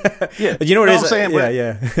questions. Yeah, but you know what it is? I'm saying,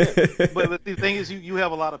 yeah. But the thing is, you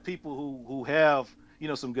have a lot of people who have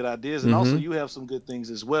some good ideas, and also you have some good things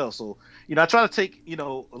as well. So I try to take a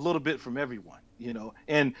little bit from everyone.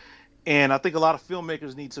 And I think a lot of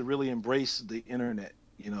filmmakers need to really embrace the internet.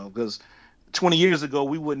 Because 20 years ago,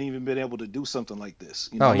 we wouldn't even been able to do something like this.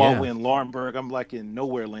 I'm all the way in Laurinburg. I'm like in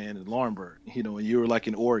nowhere land in Laurinburg, and you're like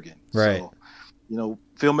in Oregon. Right. So,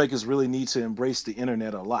 filmmakers really need to embrace the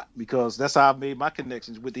internet a lot, because that's how I made my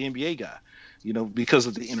connections with the NBA guy, because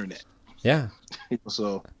of the internet. Yeah.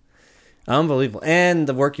 So unbelievable. And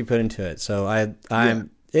the work you put into it. So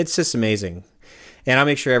it's just amazing. And I'll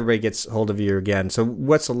make sure everybody gets hold of you again. So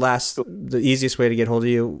what's the easiest way to get hold of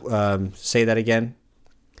you? Say that again.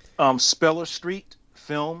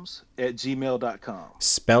 spellerstreetfilms@gmail.com.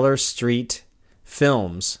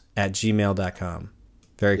 spellerstreetfilms@gmail.com.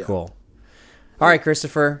 Very cool. All right,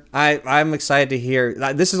 Christopher, I'm excited to hear.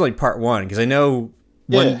 This is only part one, because I know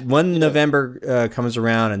when November comes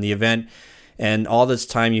around and the event and all this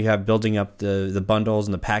time you have building up the bundles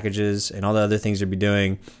and the packages and all the other things you'll be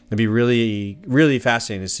doing, it'd be really, really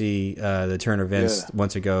fascinating to see the Turner events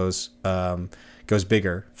once it goes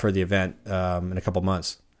bigger for the event in a couple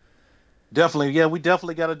months. Definitely. Yeah, we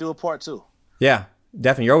definitely got to do a part two. Yeah,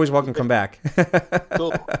 definitely. You're always welcome to come back.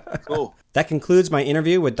 Cool. That concludes my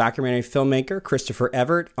interview with documentary filmmaker Christopher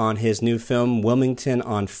Everett on his new film, Wilmington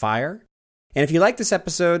on Fire. And if you like this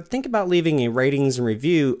episode, think about leaving a ratings and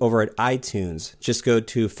review over at iTunes. Just go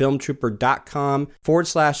to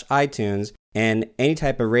filmtrooper.com/iTunes, and any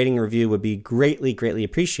type of rating or review would be greatly, greatly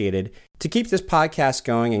appreciated to keep this podcast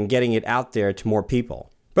going and getting it out there to more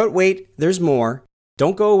people. But wait, there's more.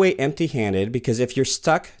 Don't go away empty-handed, because if you're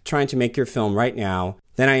stuck trying to make your film right now,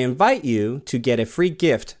 then I invite you to get a free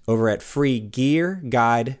gift over at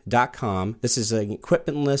freegearguide.com. This is an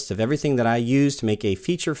equipment list of everything that I use to make a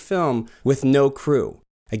feature film with no crew.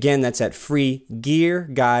 Again, that's at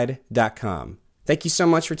freegearguide.com. Thank you so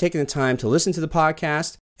much for taking the time to listen to the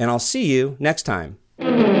podcast, and I'll see you next time.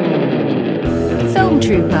 Film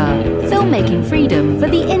Trooper, filmmaking freedom for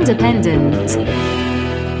the independent.